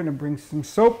theme, I'm going to bring some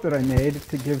soap that I made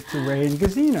to give to Ray and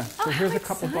Gesine. So here's a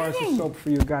couple bars of soap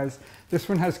for you guys. This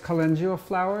one has calendula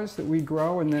flowers that we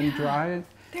grow and then dry it.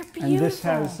 They're beautiful. And this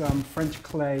has French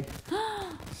clay.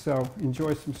 So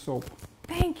enjoy some soap.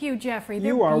 Thank you, Jeffrey.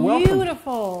 They're you are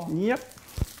beautiful. Welcome. Yep.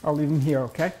 I'll leave them here,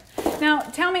 okay? Now,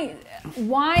 tell me,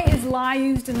 why is lye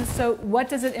used in the soap? What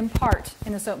does it impart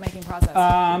in the soap making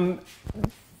process?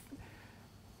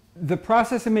 The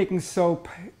process of making soap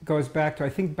goes back to, I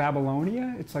think,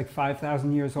 Babylonia. It's like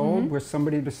 5,000 years old, where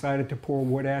somebody decided to pour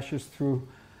wood ashes through,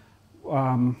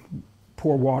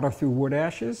 pour water through wood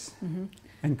ashes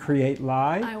and create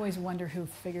lye. I always wonder who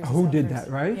figures Who did first.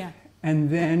 that, right? Yeah.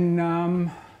 And then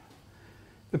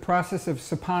the process of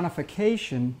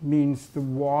saponification means the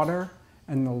water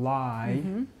and the lye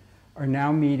are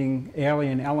now meeting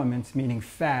alien elements, meaning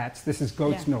fats. This is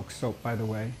goat's milk soap, by the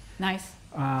way. Nice.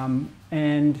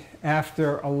 And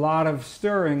after a lot of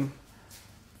stirring,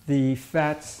 the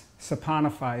fats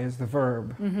saponify is the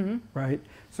verb, right?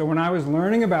 So when I was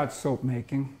learning about soap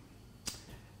making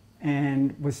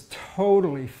and was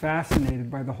totally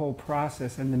fascinated by the whole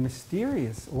process and the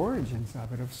mysterious origins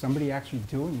of it, of somebody actually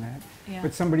doing that. Yeah.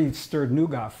 But somebody stirred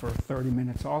nougat for 30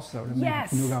 minutes also to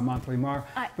make nougat Montlimar.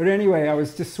 I But anyway, I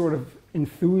was just sort of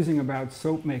enthusing about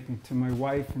soap making to my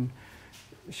wife, and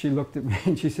she looked at me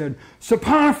and she said,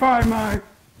 "Saponify my..."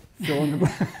 Fill in the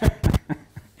blank.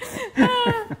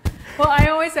 Well, I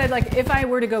always said, like, if I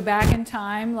were to go back in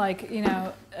time, like, you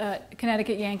know,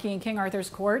 Connecticut Yankee and King Arthur's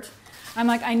court, I'm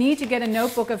like, I need to get a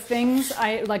notebook of things,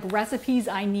 like recipes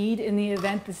I need in the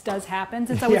event this does happen.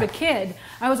 Since I was a kid,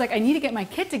 I was like, I need to get my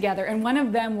kit together. And one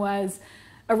of them was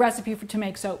a recipe to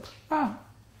make soap. Oh.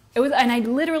 It was, and I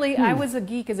literally, I was a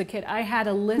geek as a kid. I had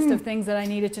a list of things that I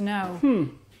needed to know,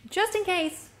 just in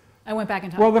case I went back in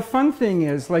time. Well, the fun thing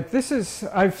is, like, this is,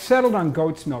 I've settled on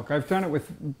goat's milk. I've done it with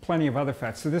plenty of other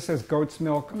fats. So this has goat's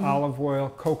milk, olive oil,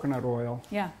 coconut oil.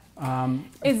 Yeah.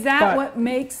 Is that what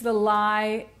makes the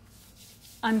lye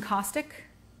uncaustic?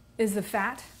 Is the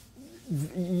fat?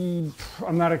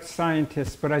 I'm not a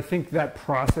scientist, but I think that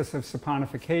process of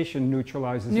saponification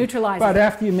neutralizes it. But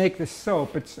after you make the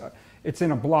soap, it's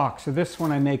in a block. So this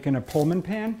one I make in a Pullman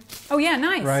pan. Oh yeah,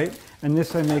 nice. Right? And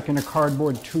this I make in a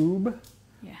cardboard tube.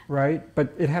 Yeah. Right?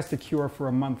 But it has to cure for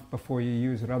a month before you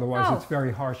use it. Otherwise, it's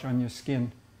very harsh on your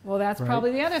skin. Well, that's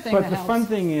probably the other thing that helps. But the fun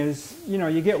thing is, you know,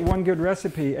 you get one good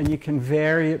recipe and you can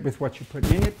vary it with what you put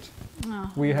in it.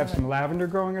 Oh, We have some lavender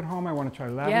growing at home. I want to try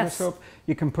lavender soap.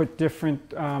 You can put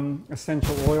different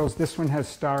essential oils. This one has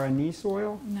star anise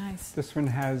oil. Nice. This one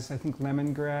has, I think,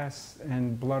 lemongrass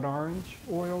and blood orange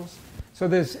oils. So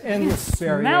there's endless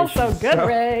variations. Smells so good,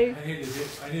 Ray.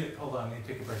 Hold on, I need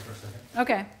to take a break for a second.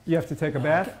 Okay. You have to take a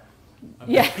bath?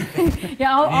 Yeah.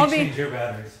 Yeah, I'll be... change your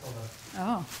batteries. Hold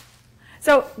on. Oh.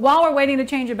 So while we're waiting to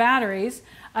change the batteries,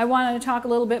 I wanted to talk a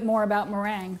little bit more about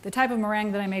meringue. The type of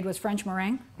meringue that I made was French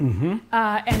meringue,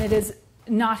 and it is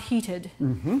not heated.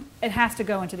 It has to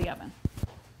go into the oven.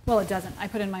 Well, it doesn't. I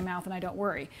put it in my mouth and I don't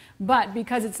worry. But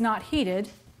because it's not heated,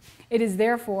 it is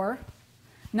therefore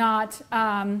not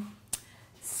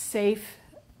safe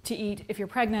to eat if you're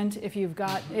pregnant, if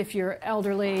you're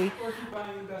elderly. Or if you're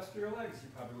buying industrial eggs, you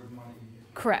probably wouldn't want to eat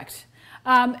it. Correct.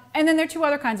 And then there are two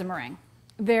other kinds of meringue.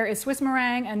 There is Swiss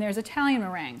meringue and there's Italian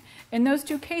meringue. In those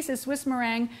two cases, Swiss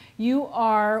meringue, you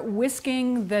are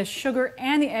whisking the sugar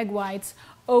and the egg whites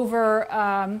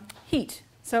over heat,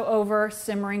 so over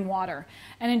simmering water.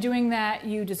 And in doing that,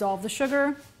 you dissolve the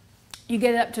sugar, you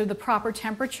get it up to the proper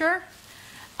temperature.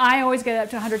 I always get it up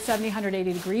to 170,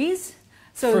 180 degrees.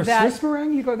 So For Swiss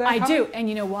meringue, you go that high? I do, and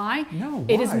you know why? No, why?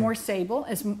 It is more stable.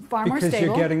 It's far more stable. Because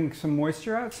you're getting some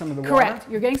moisture out, some of the water? Correct.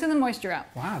 You're getting some of the moisture out.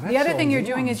 Wow, that's the other so thing you're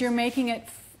doing enormous. is you're making it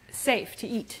safe to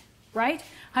eat, right?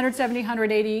 170,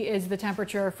 180 is the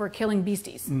temperature for killing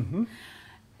beasties.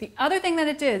 The other thing that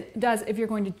it does, if you're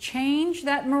going to change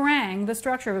that meringue, the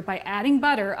structure of it, by adding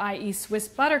butter, i.e. Swiss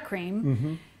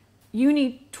buttercream, you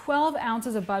need 12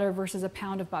 ounces of butter versus a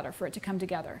pound of butter for it to come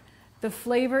together. The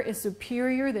flavor is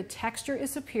superior, the texture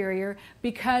is superior,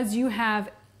 because you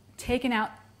have taken out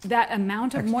that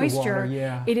amount of Extra moisture. water,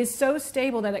 yeah. It is so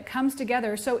stable that it comes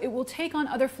together, so it will take on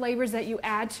other flavors that you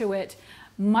add to it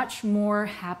much more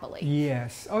happily.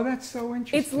 Yes. Oh, that's so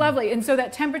interesting. It's lovely. And so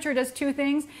that temperature does two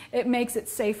things. It makes it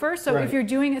safer. So Right. if you're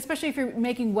doing, especially if you're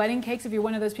making wedding cakes, if you're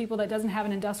one of those people that doesn't have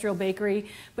an industrial bakery,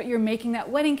 but you're making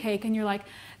that wedding cake and you're like,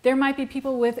 there might be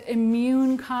people with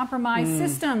immune compromised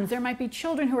systems. There might be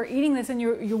children who are eating this and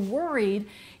you're worried.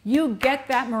 You get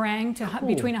that meringue to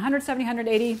between 170,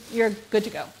 180, you're good to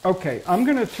go. Okay, I'm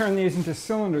going to turn these into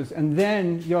cylinders, and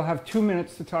then you'll have 2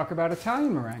 minutes to talk about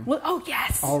Italian meringue. Well, oh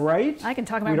yes. All right? I can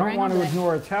talk about We don't meringue want all to day.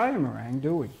 ignore Italian meringue,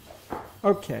 do we?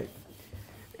 Okay.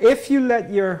 If you let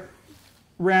your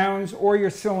rounds or your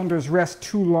cylinders rest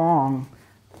too long,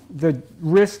 the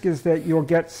risk is that you'll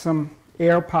get some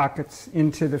air pockets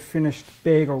into the finished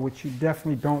bagel, which you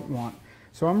definitely don't want.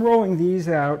 So I'm rolling these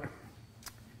out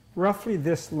roughly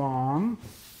this long.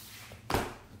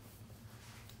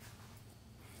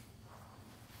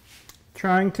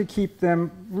 Trying to keep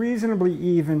them reasonably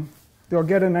even. They'll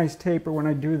get a nice taper when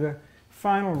I do the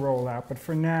final rollout, but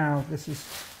for now, this is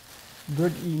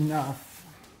good enough.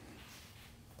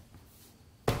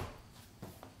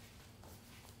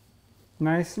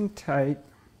 Nice and tight.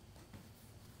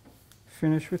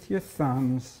 Finish with your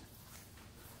thumbs.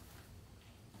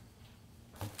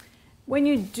 When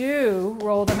you do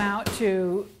roll them out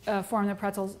to form the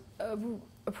pretzels,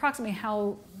 approximately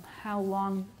how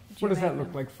long do you What does make that look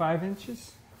them? like? 5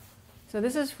 inches? So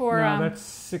this is for, No,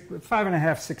 that's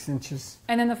 5.5, 6 inches.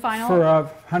 and then the final. For a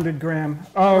 100-gram.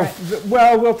 Oh, Right.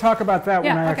 Well, we'll talk about that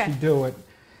when Yeah, I okay. actually do it.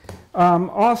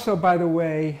 Also, by the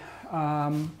way,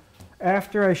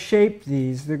 after I shape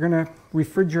these, they're going to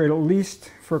refrigerate at least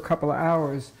for a couple of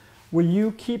hours. Will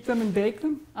you keep them and bake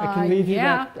them? I can leave you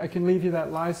yeah. that. I can leave you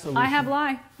that lye solution. I have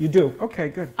lye. You do. Okay,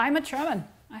 good. I'm a German.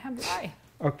 I have lye.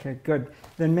 Okay, good.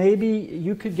 Then maybe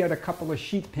you could get a couple of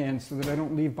sheet pans so that I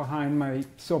don't leave behind my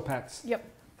silpats. Yep.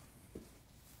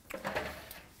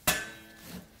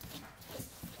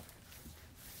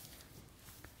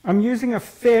 I'm using a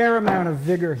fair amount of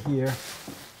vigor here.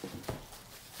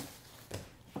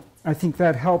 I think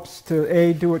that helps to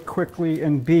A, do it quickly,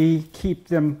 and B, keep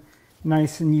them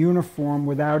nice and uniform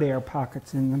without air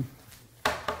pockets in them.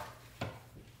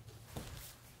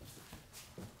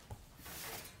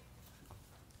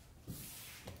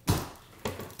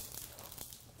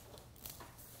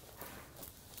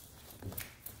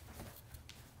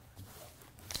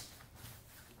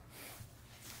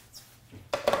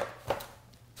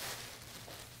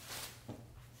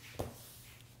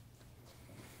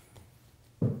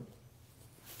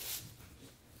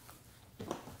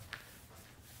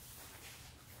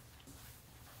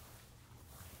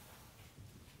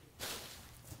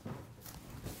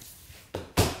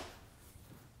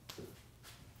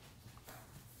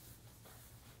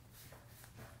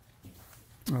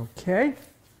 Okay.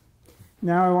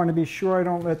 Now I want to be sure I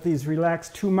don't let these relax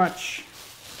too much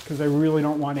because I really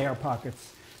don't want air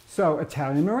pockets. So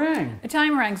Italian meringue.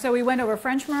 Italian meringue. So we went over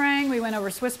French meringue, we went over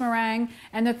Swiss meringue,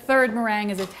 and the third meringue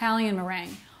is Italian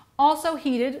meringue. Also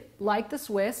heated like the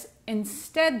Swiss.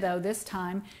 Instead, though, this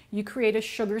time you create a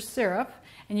sugar syrup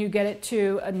and you get it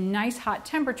to a nice hot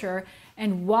temperature.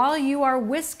 And while you are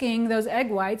whisking those egg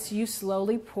whites, you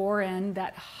slowly pour in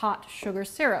that hot sugar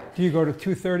syrup. Do you go to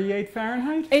 238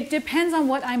 Fahrenheit? It depends on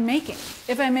what I'm making.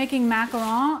 If I'm making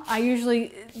macaron, I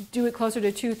usually do it closer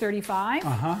to 235.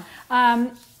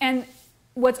 And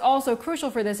what's also crucial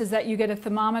for this is that you get a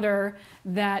thermometer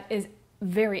that is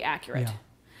very accurate.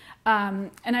 Yeah.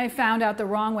 And I found out the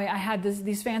wrong way. I had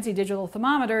these fancy digital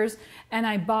thermometers, and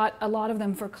I bought a lot of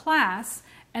them for class,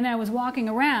 and I was walking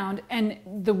around, and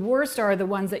the worst are the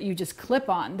ones that you just clip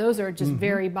on. Those are just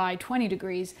vary by 20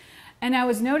 degrees. And I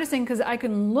was noticing, because I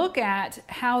can look at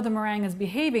how the meringue is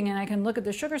behaving, and I can look at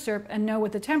the sugar syrup and know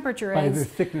what the temperature By is. the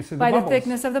thickness of the by bubbles. the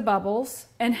thickness of the bubbles,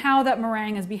 and how that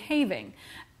meringue is behaving.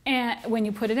 And when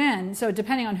you put it in, so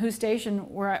depending on whose station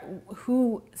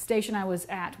I was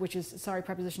at, which is, sorry,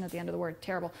 preposition at the end of the word,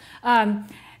 terrible. And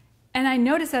I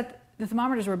noticed that the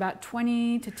thermometers were about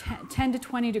 10 to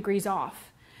 20 degrees off,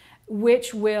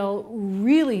 which will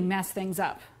really mess things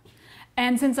up.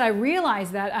 And since I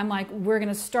realized that, I'm like, we're going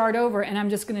to start over, and I'm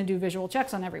just going to do visual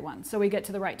checks on everyone so we get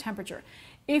to the right temperature.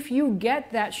 If you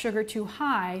get that sugar too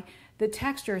high, the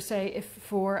texture, say, if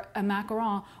for a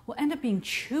macaron, will end up being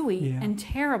chewy and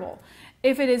terrible.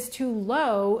 If it is too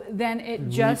low, then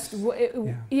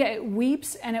it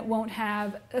weeps, and it won't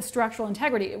have a structural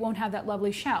integrity. It won't have that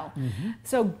lovely shell.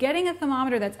 So getting a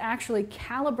thermometer that's actually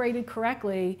calibrated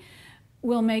correctly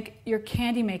will make your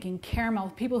candy making caramel.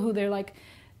 People who they're like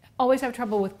always have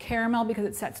trouble with caramel because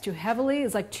it sets too heavily.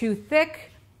 It's like too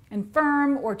thick and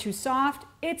firm or too soft.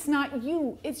 It's not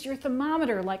you, it's your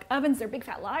thermometer. Like ovens, they're big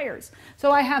fat liars.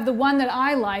 So I have the one that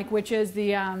I like, which is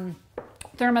the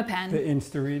Thermapen. The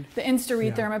Insta-Read. The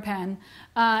Insta-Read Yeah. Thermapen.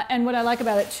 And what I like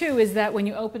about it too is that when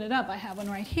you open it up, I have one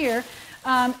right here,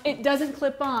 it doesn't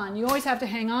clip on. You always have to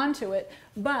hang on to it.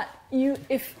 But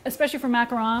especially for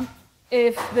macaron,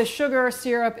 if the sugar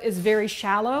syrup is very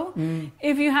shallow,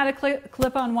 if you had a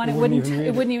clip on one, it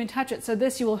wouldn't even touch it. So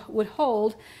this would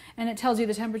hold, and it tells you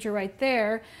the temperature right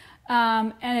there.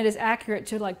 And it is accurate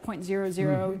to like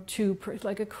 0.002,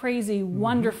 like a crazy,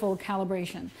 wonderful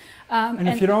calibration. And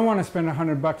if you don't want to spend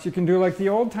 $100, you can do like the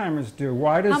old timers do.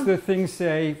 Why does the thing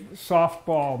say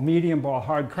softball, medium ball,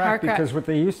 hard crack? Because what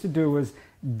they used to do was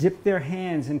dip their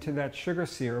hands into that sugar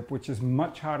syrup, which is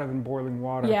much hotter than boiling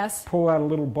water. Yes. Pull out a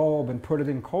little bulb and put it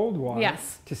in cold water.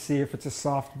 Yes. To see if it's a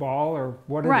soft ball or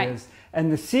what it is.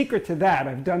 And the secret to that,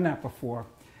 I've done that before.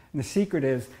 And the secret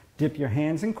is dip your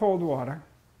hands in cold water.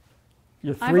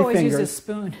 Your 3 I've always fingers. used a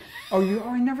spoon. Oh,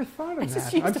 I never thought of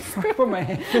that. I just put my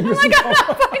fingers oh my God,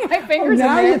 I'm putting my fingers in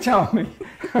now there. you tell me.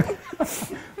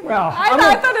 Well,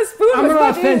 I thought a spoon I'm was an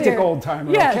much authentic easier. old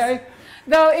timer, Yes. okay?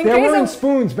 Though There weren't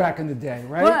spoons back in the day,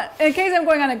 right? Well, in case I'm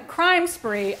going on a crime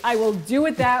spree, I will do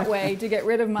it that way to get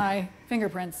rid of my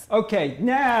fingerprints. Okay,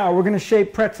 now we're going to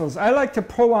shape pretzels. I like to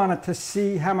pull on it to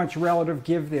see how much relative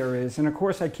give there is. And of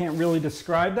course, I can't really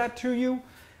describe that to you,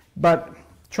 but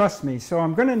trust me. So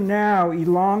I'm going to now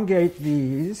elongate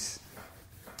these.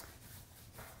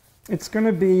 It's going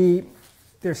to be,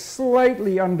 they're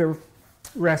slightly under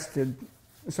rested,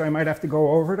 so I might have to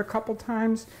go over it a couple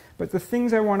times. But the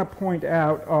things I want to point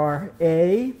out are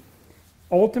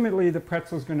ultimately the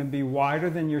pretzel is going to be wider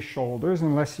than your shoulders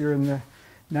unless you're in the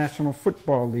National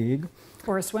Football League.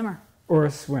 Or a swimmer. Or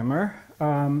a swimmer.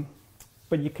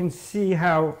 But you can see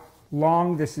how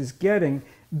long this is getting.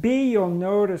 B, you'll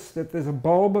notice that there's a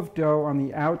bulb of dough on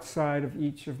the outside of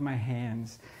each of my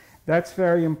hands. That's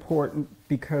very important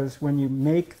because when you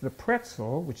make the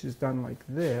pretzel, which is done like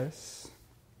this,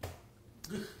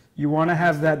 you want to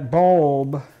have that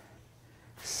bulb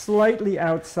slightly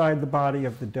outside the body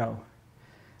of the dough.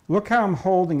 Look how I'm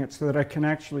holding it so that I can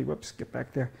actually, whoops, get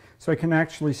back there, so I can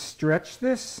actually stretch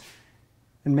this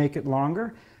and make it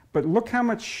longer. But look how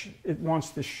much it wants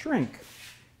to shrink.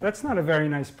 That's not a very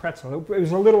nice pretzel. It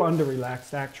was a little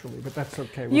under-relaxed, actually, but that's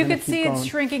okay. You could see it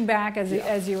shrinking back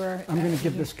as you were... I'm going to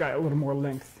give this guy a little more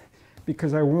length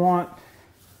because I want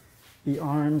the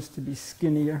arms to be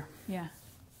skinnier. Yeah.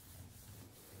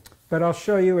 But I'll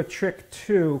show you a trick,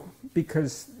 too,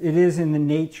 because it is in the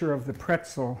nature of the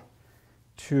pretzel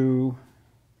to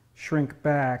shrink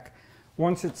back.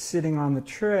 Once it's sitting on the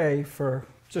tray for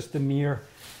just a mere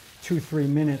 2-3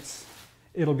 minutes,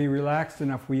 it'll be relaxed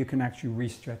enough where you can actually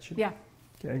re-stretch it. Yeah.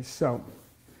 Okay, so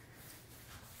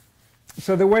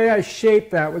the way I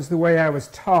shaped that was the way I was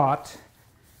taught,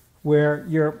 where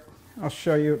I'll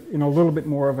show you in a little bit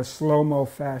more of a slow-mo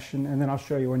fashion, and then I'll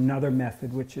show you another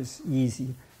method, which is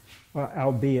easy,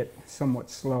 albeit somewhat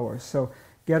slower. So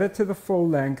get it to the full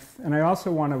length, and I also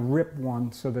want to rip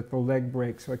one so that the leg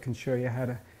breaks so I can show you how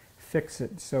to fix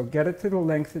it. So get it to the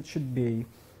length it should be.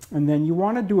 And then you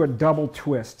want to do a double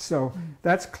twist. So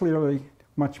that's clearly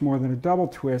much more than a double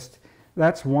twist.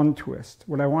 That's one twist.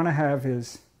 What I want to have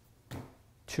is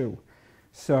 2.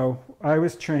 So I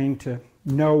was trained to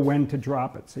know when to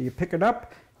drop it. So you pick it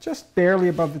up just barely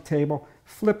above the table,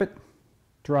 flip it,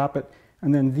 drop it,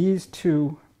 and then these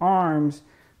 2 arms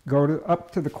go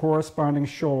up to the corresponding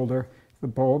shoulder. The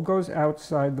bulb goes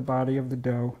outside the body of the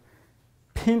dough.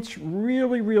 Pinch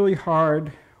really, really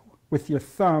hard with your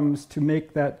thumbs to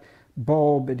make that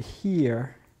bulb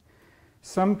adhere.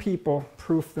 Some people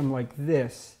proof them like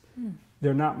this.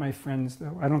 They're not my friends,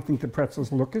 though. I don't think the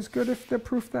pretzels look as good if they're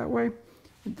proofed that way.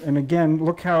 And again,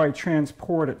 look how I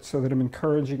transport it so that I'm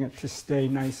encouraging it to stay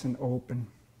nice and open.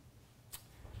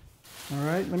 All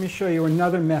right, let me show you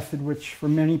another method, which for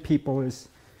many people is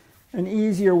an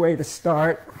easier way to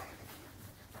start.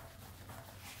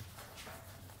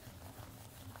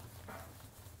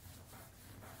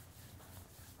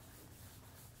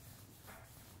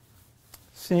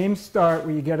 Same start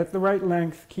where you get it the right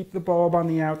length, keep the bulb on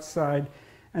the outside,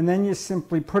 and then you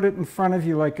simply put it in front of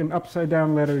you like an upside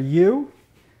down letter U,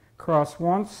 cross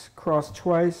once, cross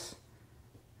twice,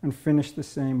 and finish the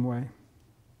same way.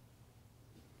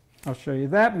 I'll show you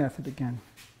that method again.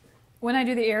 When I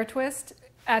do the air twist,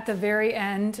 at the very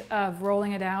end of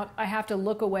rolling it out, I have to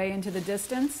look away into the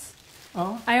distance.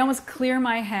 Oh. I almost clear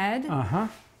my head. Uh-huh.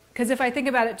 Because if I think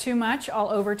about it too much, I'll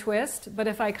over twist. But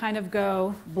if I kind of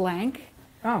go blank,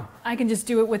 I can just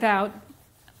do it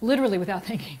literally without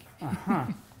thinking. Uh-huh.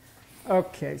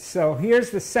 Okay, so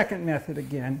here's the second method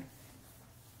again.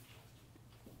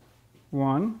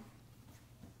 1,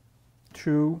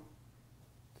 2,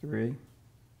 3,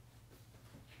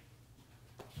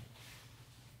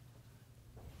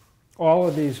 All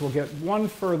of these will get one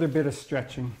further bit of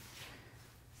stretching.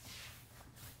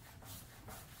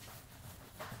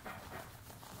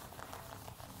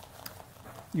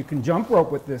 You can jump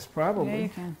rope with this, probably. Yeah, you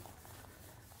can.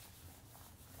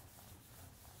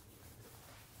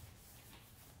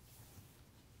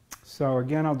 So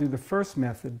again, I'll do the first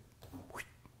method.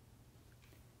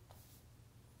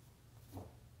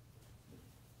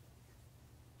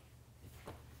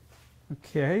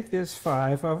 Okay, there's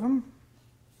 5 of them.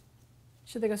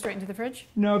 Should they go straight into the fridge?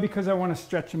 No, because I want to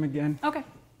stretch them again. Okay.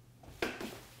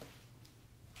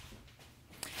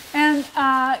 And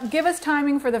give us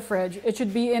timing for the fridge. It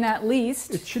should be in at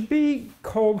least... It should be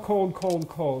cold, cold, cold,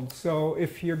 cold. So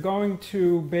if you're going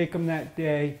to bake them that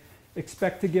day,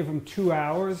 expect to give them 2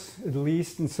 hours at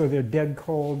least, and so they're dead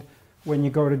cold when you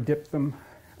go to dip them.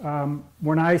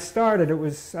 When I started,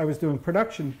 I was doing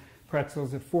production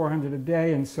pretzels at 400 a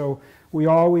day, and so we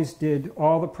always did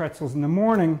all the pretzels in the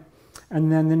morning,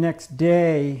 and then the next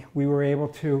day we were able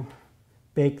to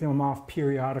bake them off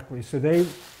periodically. So they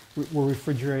were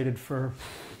refrigerated for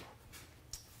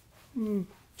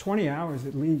 20 hours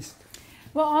at least.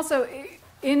 Well, also,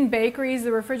 in bakeries,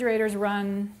 the refrigerators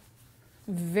run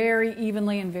very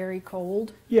evenly and very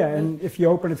cold. Yeah, and if you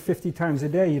open it 50 times a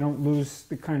day, you don't lose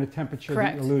the kind of temperature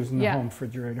Correct. that you lose in the Yeah. home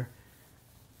refrigerator.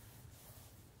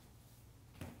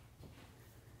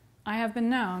 I have been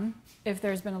known, if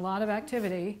there's been a lot of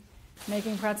activity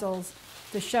making pretzels,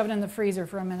 to shove it in the freezer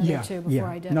for a minute or two before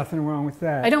I dip. Nothing wrong with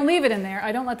that. I don't leave it in there.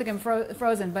 I don't let them get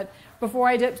frozen. But before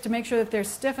I dip, to make sure that they're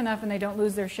stiff enough and they don't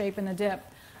lose their shape in the dip,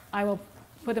 I will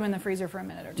put them in the freezer for a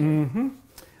minute or two. Mm-hmm.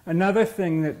 Another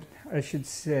thing that I should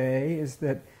say is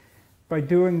that by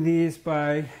doing these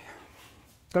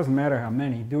doesn't matter how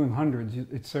many, doing hundreds,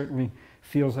 it certainly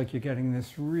feels like you're getting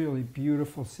this really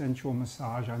beautiful sensual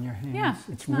massage on your hands. Yeah,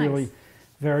 it's nice. really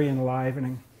very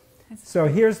enlivening. So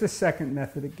here's the second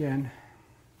method again.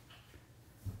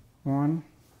 1,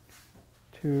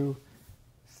 2,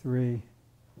 3,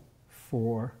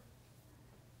 4.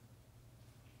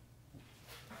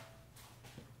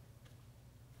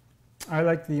 I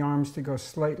like the arms to go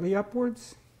slightly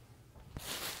upwards.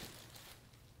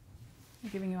 I'm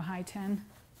giving you a high 10.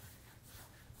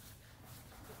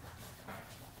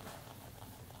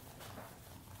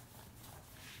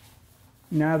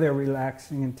 Now they're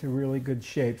relaxing into really good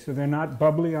shape. So they're not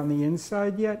bubbly on the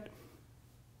inside yet,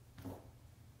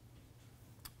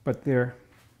 but they're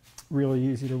really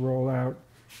easy to roll out.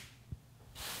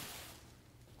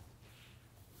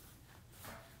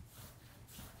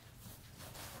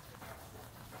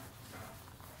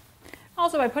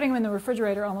 Also, by putting them in the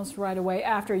refrigerator almost right away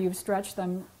after you've stretched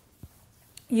them,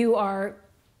 you are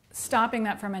stopping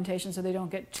that fermentation so they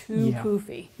don't get too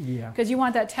poofy. Yeah. Because you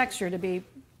want that texture to be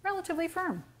relatively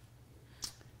firm.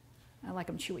 I like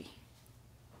them chewy.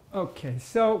 Okay,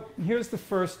 so here's the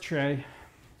first tray.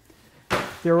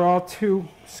 They're all too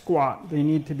squat. They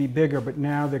need to be bigger, but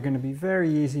now they're going to be very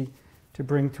easy to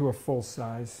bring to a full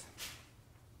size.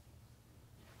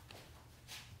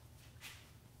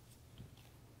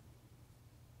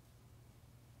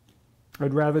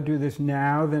 I'd rather do this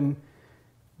now than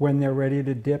when they're ready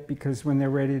to dip, because when they're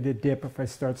ready to dip, if I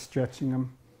start stretching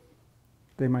them,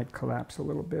 they might collapse a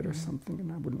little bit or something,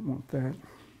 and I wouldn't want that.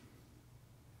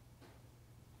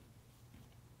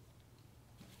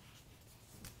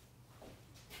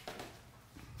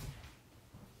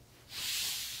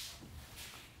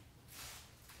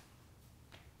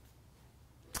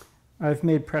 I've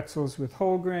made pretzels with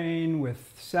whole grain,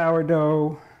 with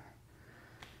sourdough.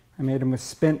 I made them with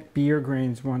spent beer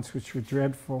grains once, which were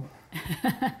dreadful.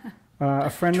 A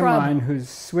friend of mine who's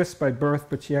Swiss by birth,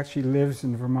 but she actually lives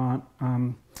in Vermont,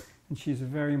 and she's a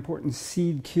very important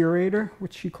seed curator,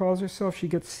 which she calls herself. She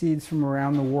gets seeds from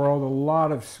around the world, a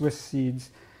lot of Swiss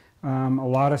seeds, a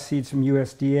lot of seeds from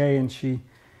USDA, and she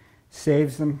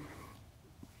saves them.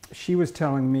 She was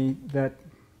telling me that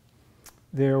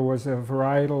there was a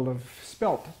varietal of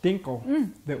spelt, dinkel,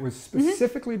 that was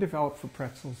specifically developed for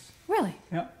pretzels. Really?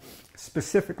 Yeah,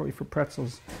 specifically for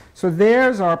pretzels. So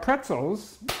there's our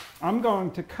pretzels. I'm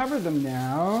going to cover them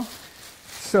now.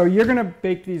 So you're going to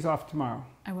bake these off tomorrow.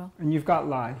 I will. And you've got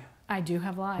lye. I do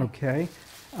have lye. Okay.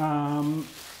 I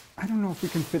don't know if we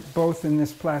can fit both in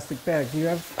this plastic bag. Do you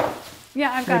have?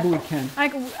 Yeah, I've got. Maybe we can. I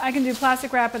can do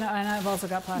plastic wrap, and I've also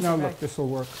got plastic No, bag. look, this will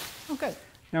work. Oh, good.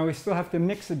 Now we still have to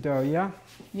mix the dough, yeah?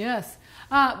 Yes.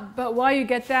 But while you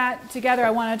get that together, I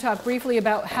want to talk briefly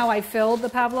about how I filled the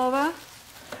Pavlova.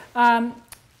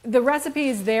 The recipe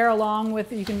is there along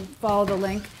with, you can follow the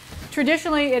link.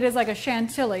 Traditionally, it is like a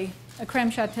chantilly, a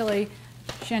creme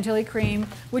chantilly cream,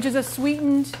 which is a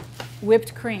sweetened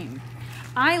whipped cream.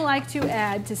 I like to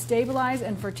add, to stabilize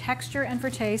and for texture and for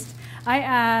taste, I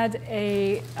add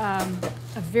a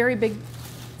very big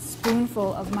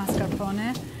spoonful of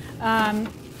mascarpone.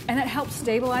 And it helps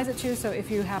stabilize it too, so if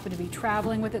you happen to be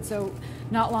traveling with it. So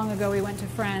not long ago we went to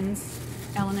friends,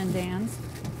 Ellen and Dan's,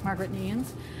 Margaret and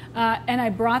Ian's, and I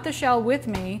brought the shell with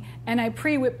me and I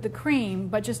pre-whipped the cream,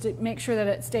 but just to make sure that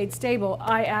it stayed stable,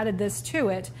 I added this to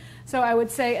it. So I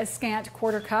would say a scant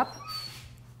quarter cup.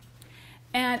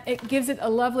 And it gives it a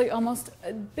lovely, almost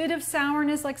a bit of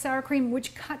sourness like sour cream,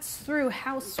 which cuts through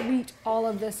how sweet all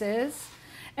of this is.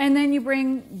 And then you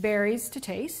bring berries to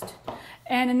taste.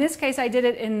 And in this case, I did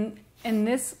it in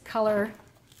this color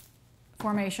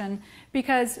formation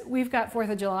because we've got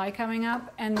 4th of July coming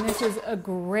up, and this is a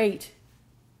great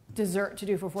dessert to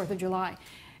do for 4th of July.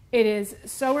 It is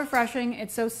so refreshing,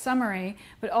 it's so summery,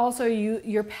 but also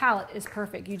your palate is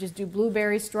perfect. You just do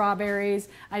blueberries, strawberries.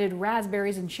 I did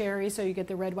raspberries and cherries, so you get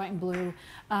the red, white, and blue.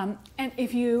 And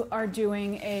if you are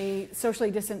doing a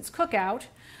socially distanced cookout,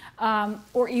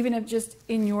 or even if just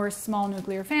in your small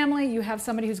nuclear family, you have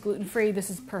somebody who's gluten-free, this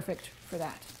is perfect for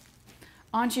that.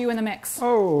 On to you in the mix.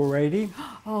 Alrighty.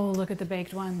 Oh, look at the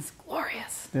baked ones.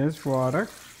 Glorious. There's water.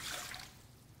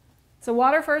 So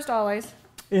water first always.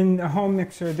 In a home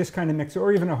mixer, this kind of mixer,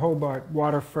 or even a Hobart,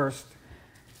 water first.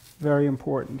 Very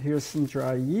important. Here's some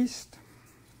dry yeast.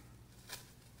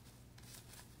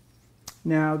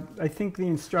 Now, I think the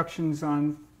instructions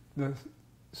on the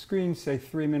screen say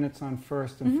 3 minutes on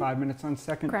first and 5 minutes on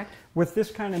second. Correct. With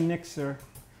this kind of mixer,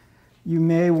 you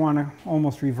may want to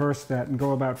almost reverse that and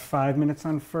go about 5 minutes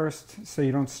on first, so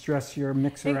you don't stress your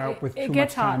mixer out with too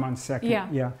much time on second.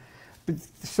 Yeah. But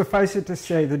suffice it to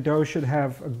say, the dough should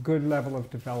have a good level of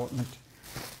development.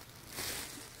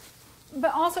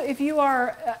 But also, if you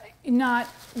are not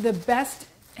the best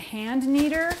hand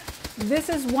kneader, this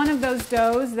is one of those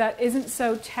doughs that isn't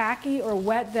so tacky or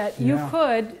wet that you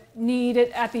could knead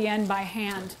it at the end by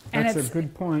hand. That's a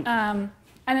good point. And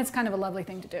it's kind of a lovely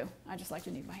thing to do. I just like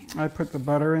to knead by hand. I put the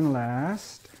butter in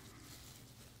last.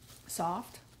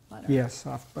 Soft butter. Yes,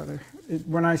 soft butter.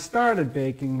 When I started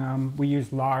baking, we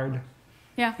used lard.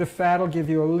 Yeah. The fat will give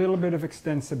you a little bit of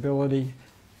extensibility.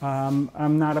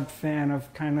 I'm not a fan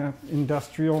of kind of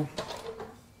industrial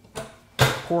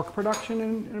pork production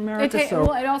in America.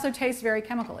 Well, it also tastes very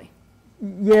chemically.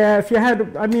 Yeah, if you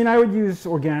had, I mean, I would use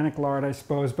organic lard, I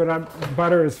suppose, but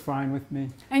butter is fine with me.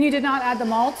 And you did not add the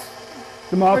malt?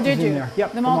 The malt or did is in you? there.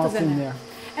 Yep, the malt's in there.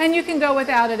 And you can go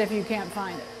without it if you can't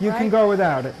find it. You can go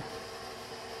without it.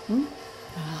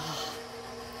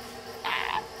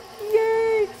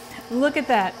 Yay! Look at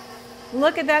that.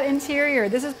 Look at that interior.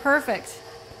 This is perfect.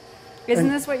 Isn't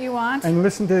this what you want? And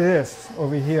listen to this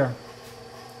over here.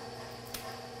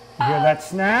 You hear that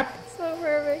snap? So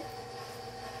perfect.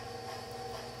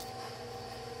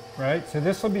 Right, so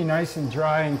this will be nice and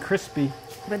dry and crispy.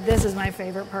 But this is my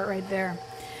favorite part right there.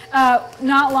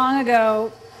 Not long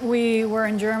ago, we were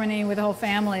in Germany with the whole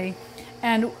family,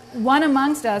 and one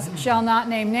amongst us, shall not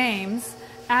name names,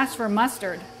 asked for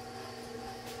mustard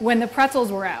when the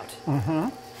pretzels were out.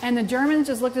 And the Germans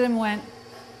just looked at him and went,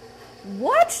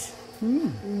 "What?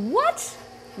 What?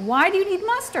 Why do you need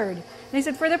mustard?" And they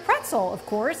said, "For the pretzel, of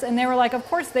course." And they were like, "Of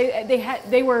course." They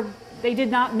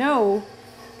did not know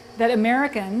that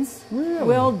Americans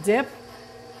will dip.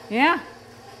 Yeah.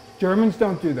 Germans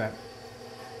don't do that.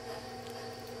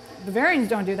 Bavarians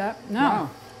don't do that. No. Wow.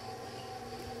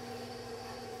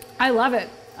 I love it.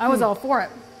 I was all for it.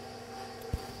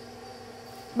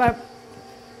 But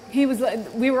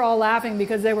we were all laughing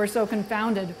because they were so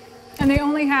confounded. And they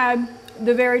only had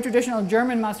the very traditional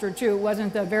German mustard too. It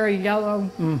wasn't the very yellow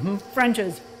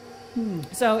French's.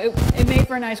 So it made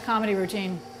for a nice comedy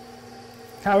routine.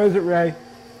 How is it, Ray?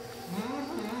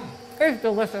 It's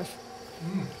delicious.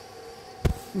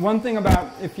 One thing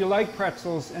about, if you like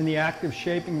pretzels and the act of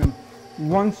shaping them,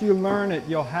 once you learn it,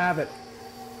 you'll have it.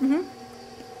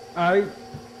 I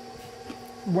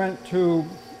went to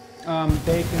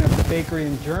bake in a bakery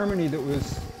in Germany that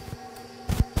was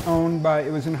owned by,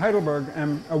 it was in Heidelberg,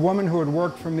 and a woman who had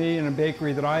worked for me in a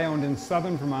bakery that I owned in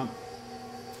southern Vermont.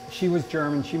 She was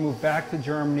German. She moved back to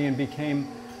Germany and became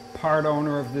part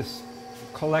owner of this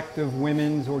collective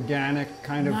women's organic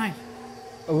kind of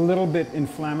a little bit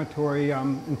inflammatory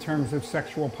in terms of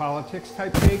sexual politics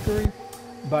type bakery,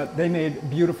 but they made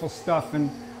beautiful stuff. And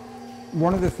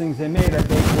one of the things they made, I baked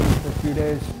them for a few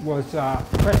days, was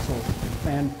pretzels.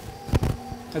 And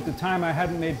at the time, I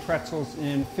hadn't made pretzels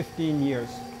in 15 years.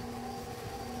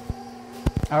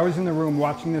 I was in the room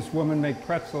watching this woman make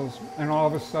pretzels, and all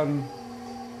of a sudden,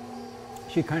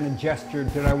 she kind of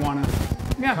gestured, "Did I want to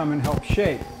come and help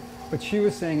shape?" But she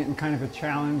was saying it in kind of a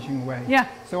challenging way. Yeah.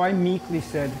 So I meekly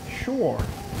said, sure.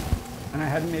 And I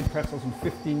hadn't made pretzels in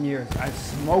 15 years. I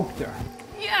smoked her.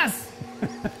 Yes!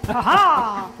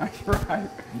 Ha-ha! That's right.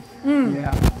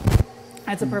 Yeah.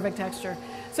 That's a perfect texture.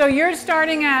 So you're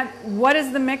starting at, what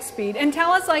is the mix speed? And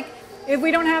tell us, like, if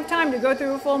we don't have time to go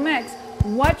through a full mix,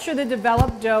 what should the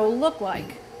developed dough look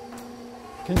like?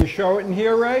 Can you show it in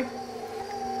here, Ray?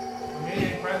 I'm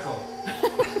eating a pretzel.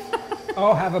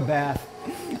 Oh, have a bath.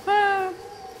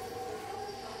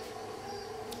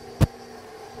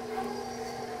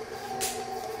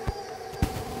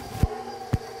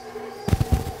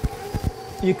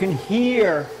 You can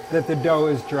hear that the dough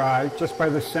is dry just by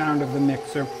the sound of the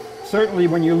mixer. Certainly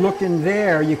when you look in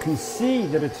there, you can see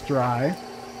that it's dry.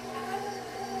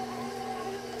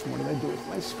 What did I do with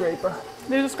my scraper?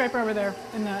 There's a scraper over there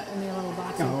in the little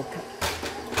box. Oh, okay.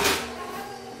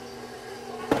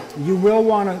 You will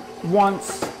want to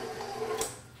once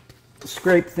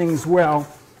scrape things well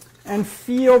and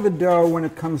feel the dough when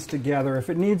it comes together. If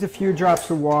it needs a few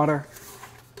drops of water,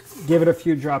 give it a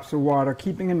few drops of water,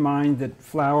 keeping in mind that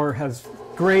flour has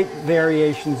great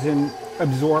variations in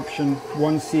absorption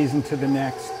one season to the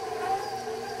next.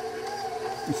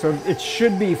 And so it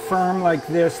should be firm like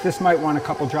this. This might want a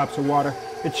couple drops of water.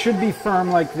 It should be firm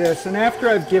like this. And after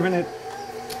I've given it,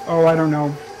 oh, I don't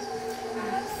know,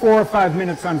 4 or 5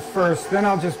 minutes on first, then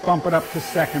I'll just bump it up to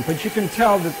second. But you can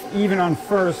tell that even on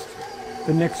first,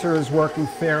 the mixer is working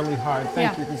fairly hard.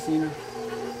 Thank you, Gesine.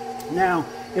 Now,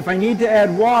 if I need to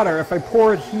add water, if I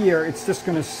pour it here, it's just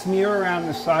going to smear around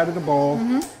the side of the bowl,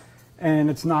 and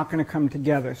it's not going to come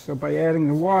together. So by adding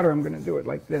the water, I'm going to do it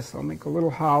like this. I'll make a little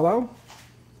hollow,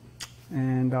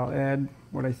 and I'll add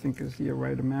what I think is the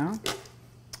right amount.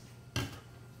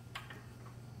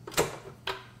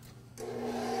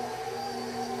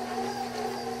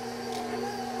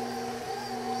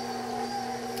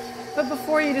 But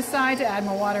before you decide to add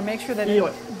more water, make sure that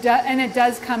it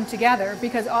does come together,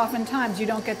 because oftentimes you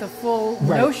don't get the full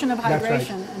notion of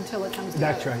hydration until it comes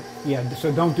together. That's right. Yeah,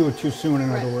 so don't do it too soon,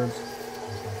 in other words.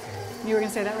 You were going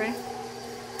to say that, Ray?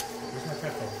 Where's my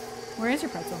pretzel? Where is your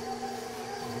pretzel?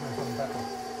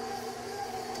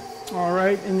 All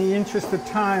right, in the interest of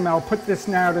time, I'll put this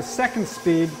now to second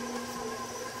speed,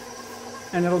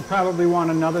 and it'll probably want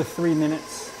another 3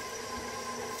 minutes.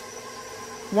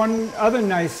 One other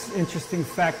nice, interesting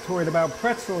factoid about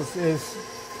pretzels is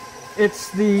it's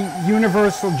the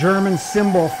universal German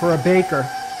symbol for a baker.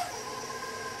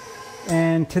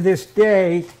 And to this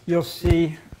day, you'll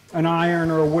see an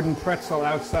iron or a wooden pretzel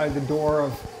outside the door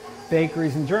of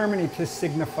bakeries in Germany to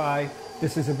signify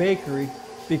this is a bakery,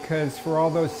 because for all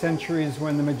those centuries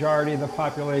when the majority of the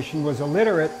population was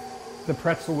illiterate, the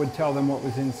pretzel would tell them what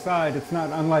was inside. It's not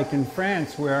unlike in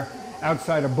France, where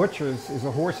outside a butcher's is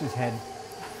a horse's head.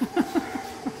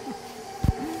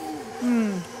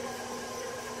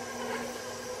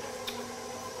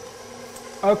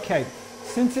 Okay,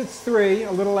 since it's 3,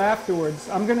 a little afterwards,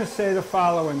 I'm going to say the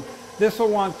following. This will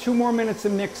want 2 more minutes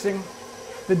of mixing.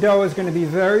 The dough is going to be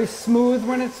very smooth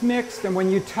when it's mixed, and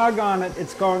when you tug on it,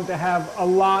 it's going to have a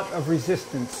lot of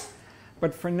resistance.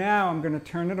 But for now, I'm going to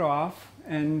turn it off,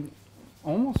 and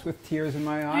almost with tears in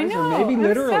my eyes, or maybe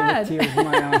literally with tears in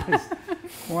my eyes.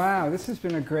 Wow, this has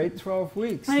been a great 12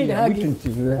 weeks. I need to hug you. We can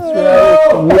do this.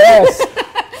 Right? Yes.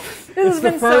 This has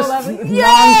been so lovely. It's the first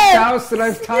non-spouse that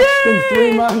I've touched in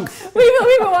 3 months.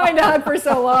 We've been wanting to hug for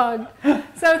so long.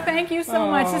 So thank you so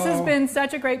much. This has been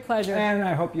such a great pleasure. And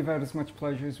I hope you've had as much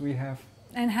pleasure as we have.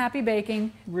 And happy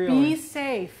baking. Really. Be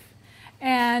safe.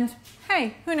 And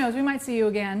hey, who knows? We might see you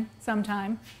again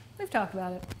sometime. We've talked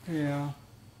about it. Yeah.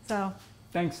 So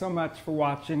thanks so much for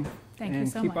watching. Thank you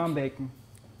so much. And keep on baking.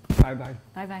 Bye-bye.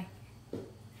 Bye-bye.